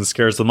comes and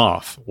scares them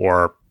off,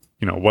 or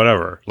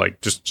whatever.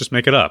 Like just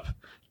make it up.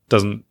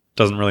 Doesn't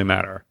really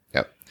matter.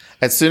 Yep.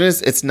 As soon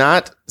as it's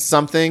not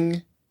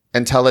something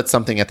until it's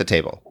something at the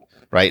table,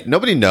 right?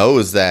 Nobody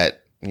knows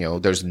that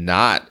there's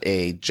not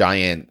a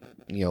giant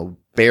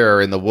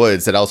bear in the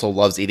woods that also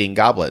loves eating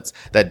goblins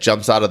that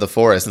jumps out of the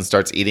forest and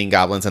starts eating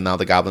goblins, and now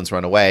the goblins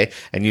run away,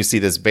 and you see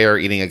this bear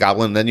eating a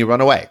goblin, and then you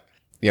run away.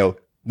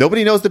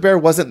 Nobody knows the bear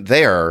wasn't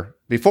there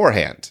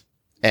beforehand.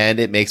 And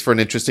it makes for an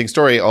interesting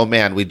story. Oh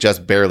man, we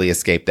just barely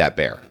escaped that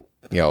bear.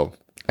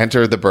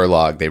 Enter the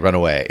Burlog. They run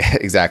away.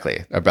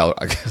 Exactly. A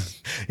Belrog.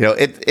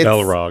 It's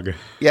Belrog.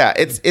 Yeah,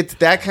 it's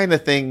that kind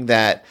of thing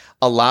that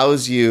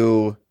allows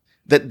you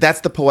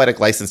that's the poetic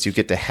license you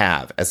get to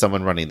have as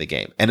someone running the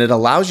game. And it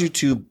allows you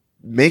to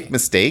make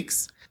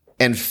mistakes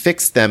and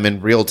fix them in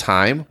real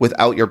time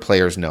without your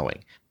players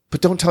knowing.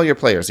 But don't tell your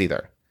players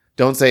either.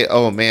 Don't say,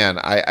 oh man,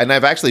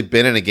 I've actually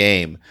been in a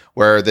game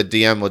where the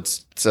DM would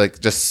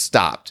just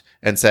stopped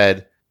and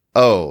said,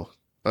 oh,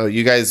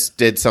 you guys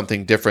did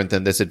something different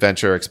than this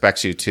adventure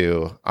expects you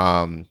to.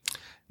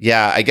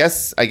 Yeah, I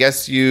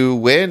guess you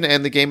win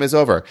and the game is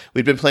over.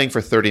 We'd been playing for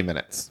 30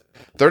 minutes.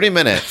 30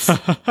 minutes.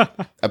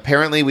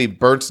 Apparently we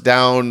burnt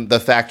down the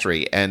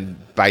factory, and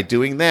by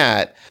doing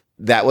that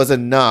was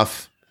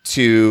enough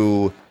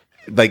to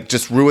like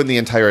just ruin the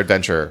entire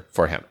adventure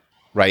for him,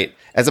 right?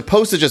 As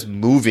opposed to just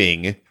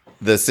moving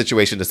the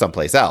situation to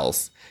someplace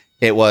else.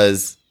 It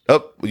was,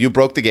 oh, you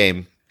broke the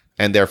game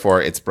and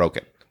therefore it's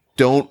broken.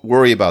 Don't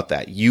worry about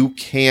that. You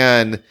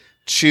can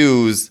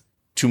choose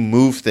to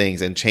move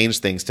things and change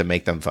things to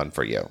make them fun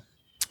for you.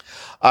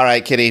 All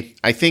right, Kitty,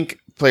 I think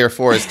Player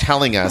 4 is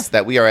telling us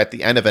that we are at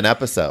the end of an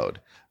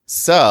episode.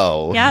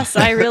 So yes,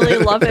 I really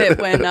love it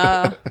when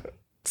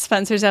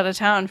Spencer's out of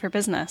town for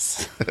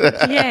business.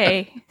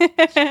 Yay.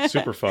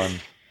 Super fun.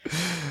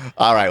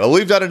 All right. Well,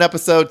 we've done an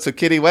episode. So,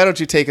 Kitty, why don't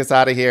you take us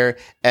out of here?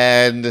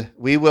 And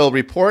we will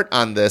report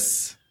on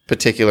this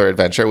particular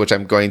adventure, which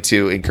I'm going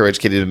to encourage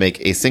Kitty to make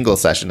a single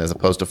session as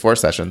opposed to 4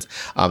 sessions.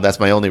 That's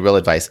my only real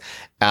advice.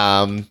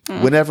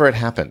 Whenever it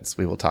happens,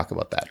 we will talk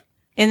about that.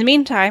 In the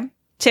meantime,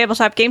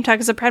 Tabletop Game Talk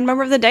is a proud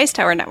member of the Dice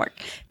Tower Network.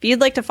 If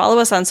you'd like to follow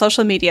us on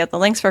social media, the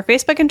links for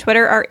Facebook and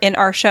Twitter are in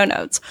our show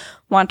notes.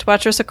 Want to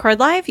watch us record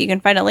live? You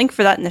can find a link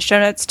for that in the show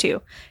notes too.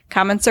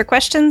 Comments or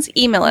questions?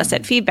 Email us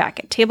at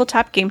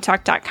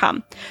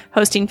feedback@tabletopgametalk.com.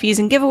 Hosting fees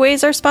and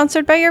giveaways are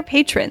sponsored by your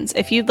patrons.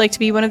 If you'd like to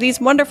be one of these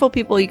wonderful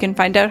people, you can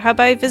find out how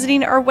by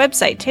visiting our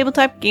website,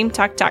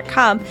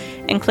 tabletopgametalk.com,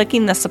 and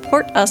clicking the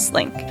Support Us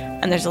link.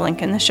 And there's a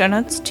link in the show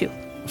notes too.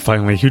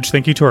 Finally, a huge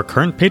thank you to our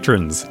current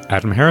patrons: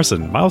 Adam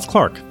Harrison, Miles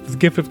Clark, The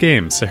Gift of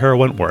Games, Sahara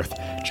Wentworth,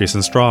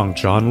 Jason Strong,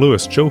 John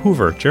Lewis, Joe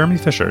Hoover, Jeremy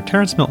Fisher,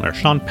 Terrence Miltner,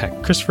 Sean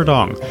Peck, Christopher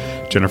Dong,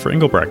 Jennifer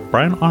Engelbrecht,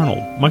 Brian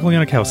Arnold, Michael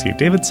Yanikowski,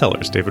 David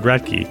Sellers, David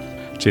Radke,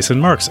 Jason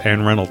Marks,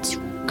 Ann Reynolds,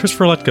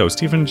 Christopher Letko,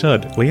 Stephen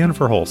Judd, Leanne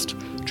Verholst,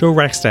 Joe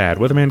Rackstad,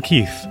 Weatherman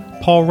Keith,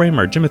 Paul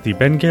Raymer, Jimothy,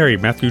 Ben Gary,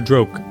 Matthew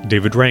Droke,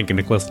 David Rank,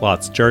 Nicholas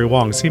Lotz, Jerry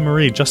Wong, C.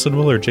 Marie, Justin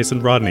Willard,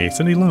 Jason Rodney,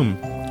 Cindy Loom,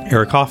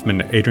 Eric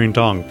Hoffman, Adrian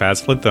Dong,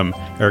 Baz Flintham,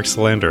 Eric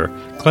Solander,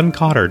 Glenn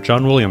Cotter,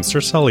 John Williams, Sir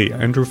Sully,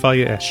 Andrew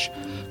Fayesh,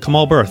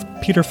 Kamal Berth,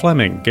 Peter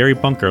Fleming, Gary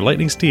Bunker,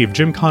 Lightning Steve,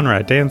 Jim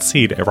Conrad, Dan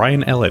Seed,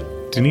 Ryan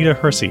Ellett, Danita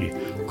Hersey,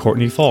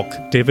 Courtney Falk,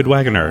 David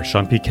Wagoner,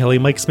 Sean P. Kelly,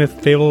 Mike Smith,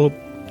 Caleb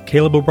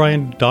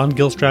O'Brien, Don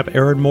Gilstrap,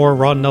 Aaron Moore,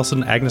 Ron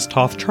Nelson, Agnes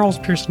Toth, Charles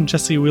Pearson,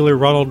 Jesse Wheeler,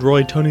 Ronald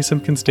Roy, Tony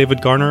Simpkins,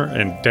 David Garner,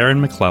 and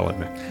Darren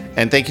McClellan.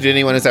 And thank you to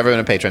anyone who's ever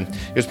been a patron.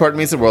 Your support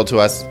means the world to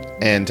us.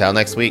 And until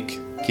next week,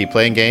 keep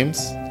playing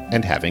games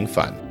and having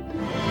fun.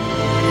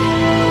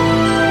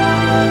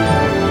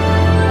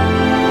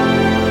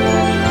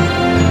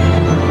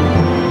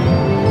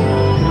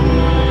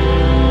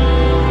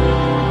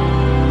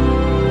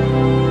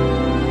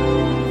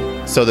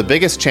 So the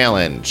biggest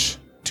challenge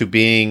to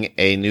being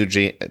a new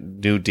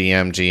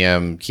DM,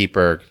 GM,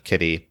 keeper,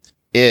 Kitty,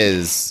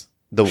 is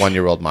the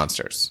 1-year-old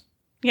monsters.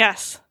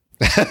 Yes.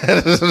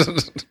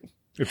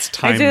 It's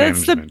time I think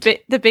management. that's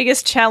the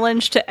biggest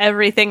challenge to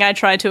everything I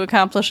try to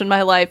accomplish in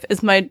my life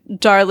is my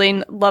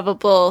darling,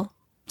 lovable,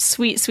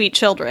 sweet, sweet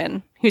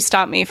children who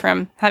stop me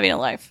from having a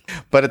life.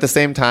 But at the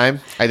same time,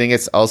 I think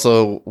it's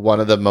also one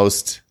of the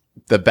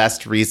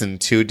best reason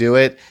to do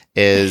it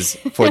is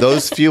for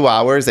those few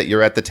hours that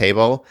you're at the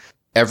table,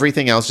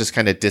 everything else just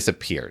kind of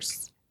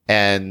disappears.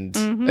 And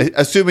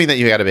assuming that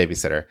you got a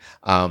babysitter.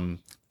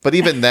 But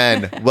even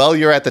then, while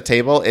you're at the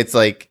table, it's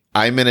like,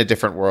 I'm in a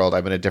different world.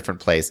 I'm in a different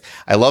place.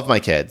 I love my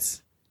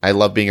kids. I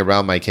love being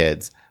around my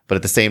kids. But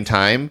at the same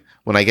time,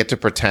 when I get to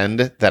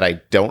pretend that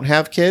I don't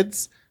have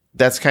kids,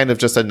 that's kind of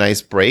just a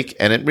nice break.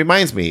 And it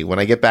reminds me when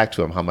I get back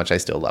to them how much I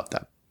still love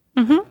them.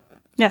 Mm-hmm.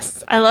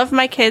 Yes, I love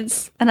my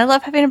kids. And I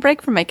love having a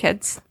break from my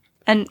kids.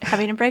 And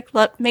having a break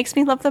makes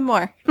me love them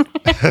more.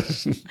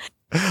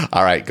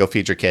 All right, go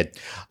feed your kid.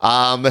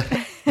 Bye,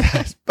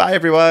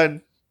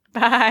 everyone.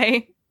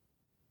 Bye.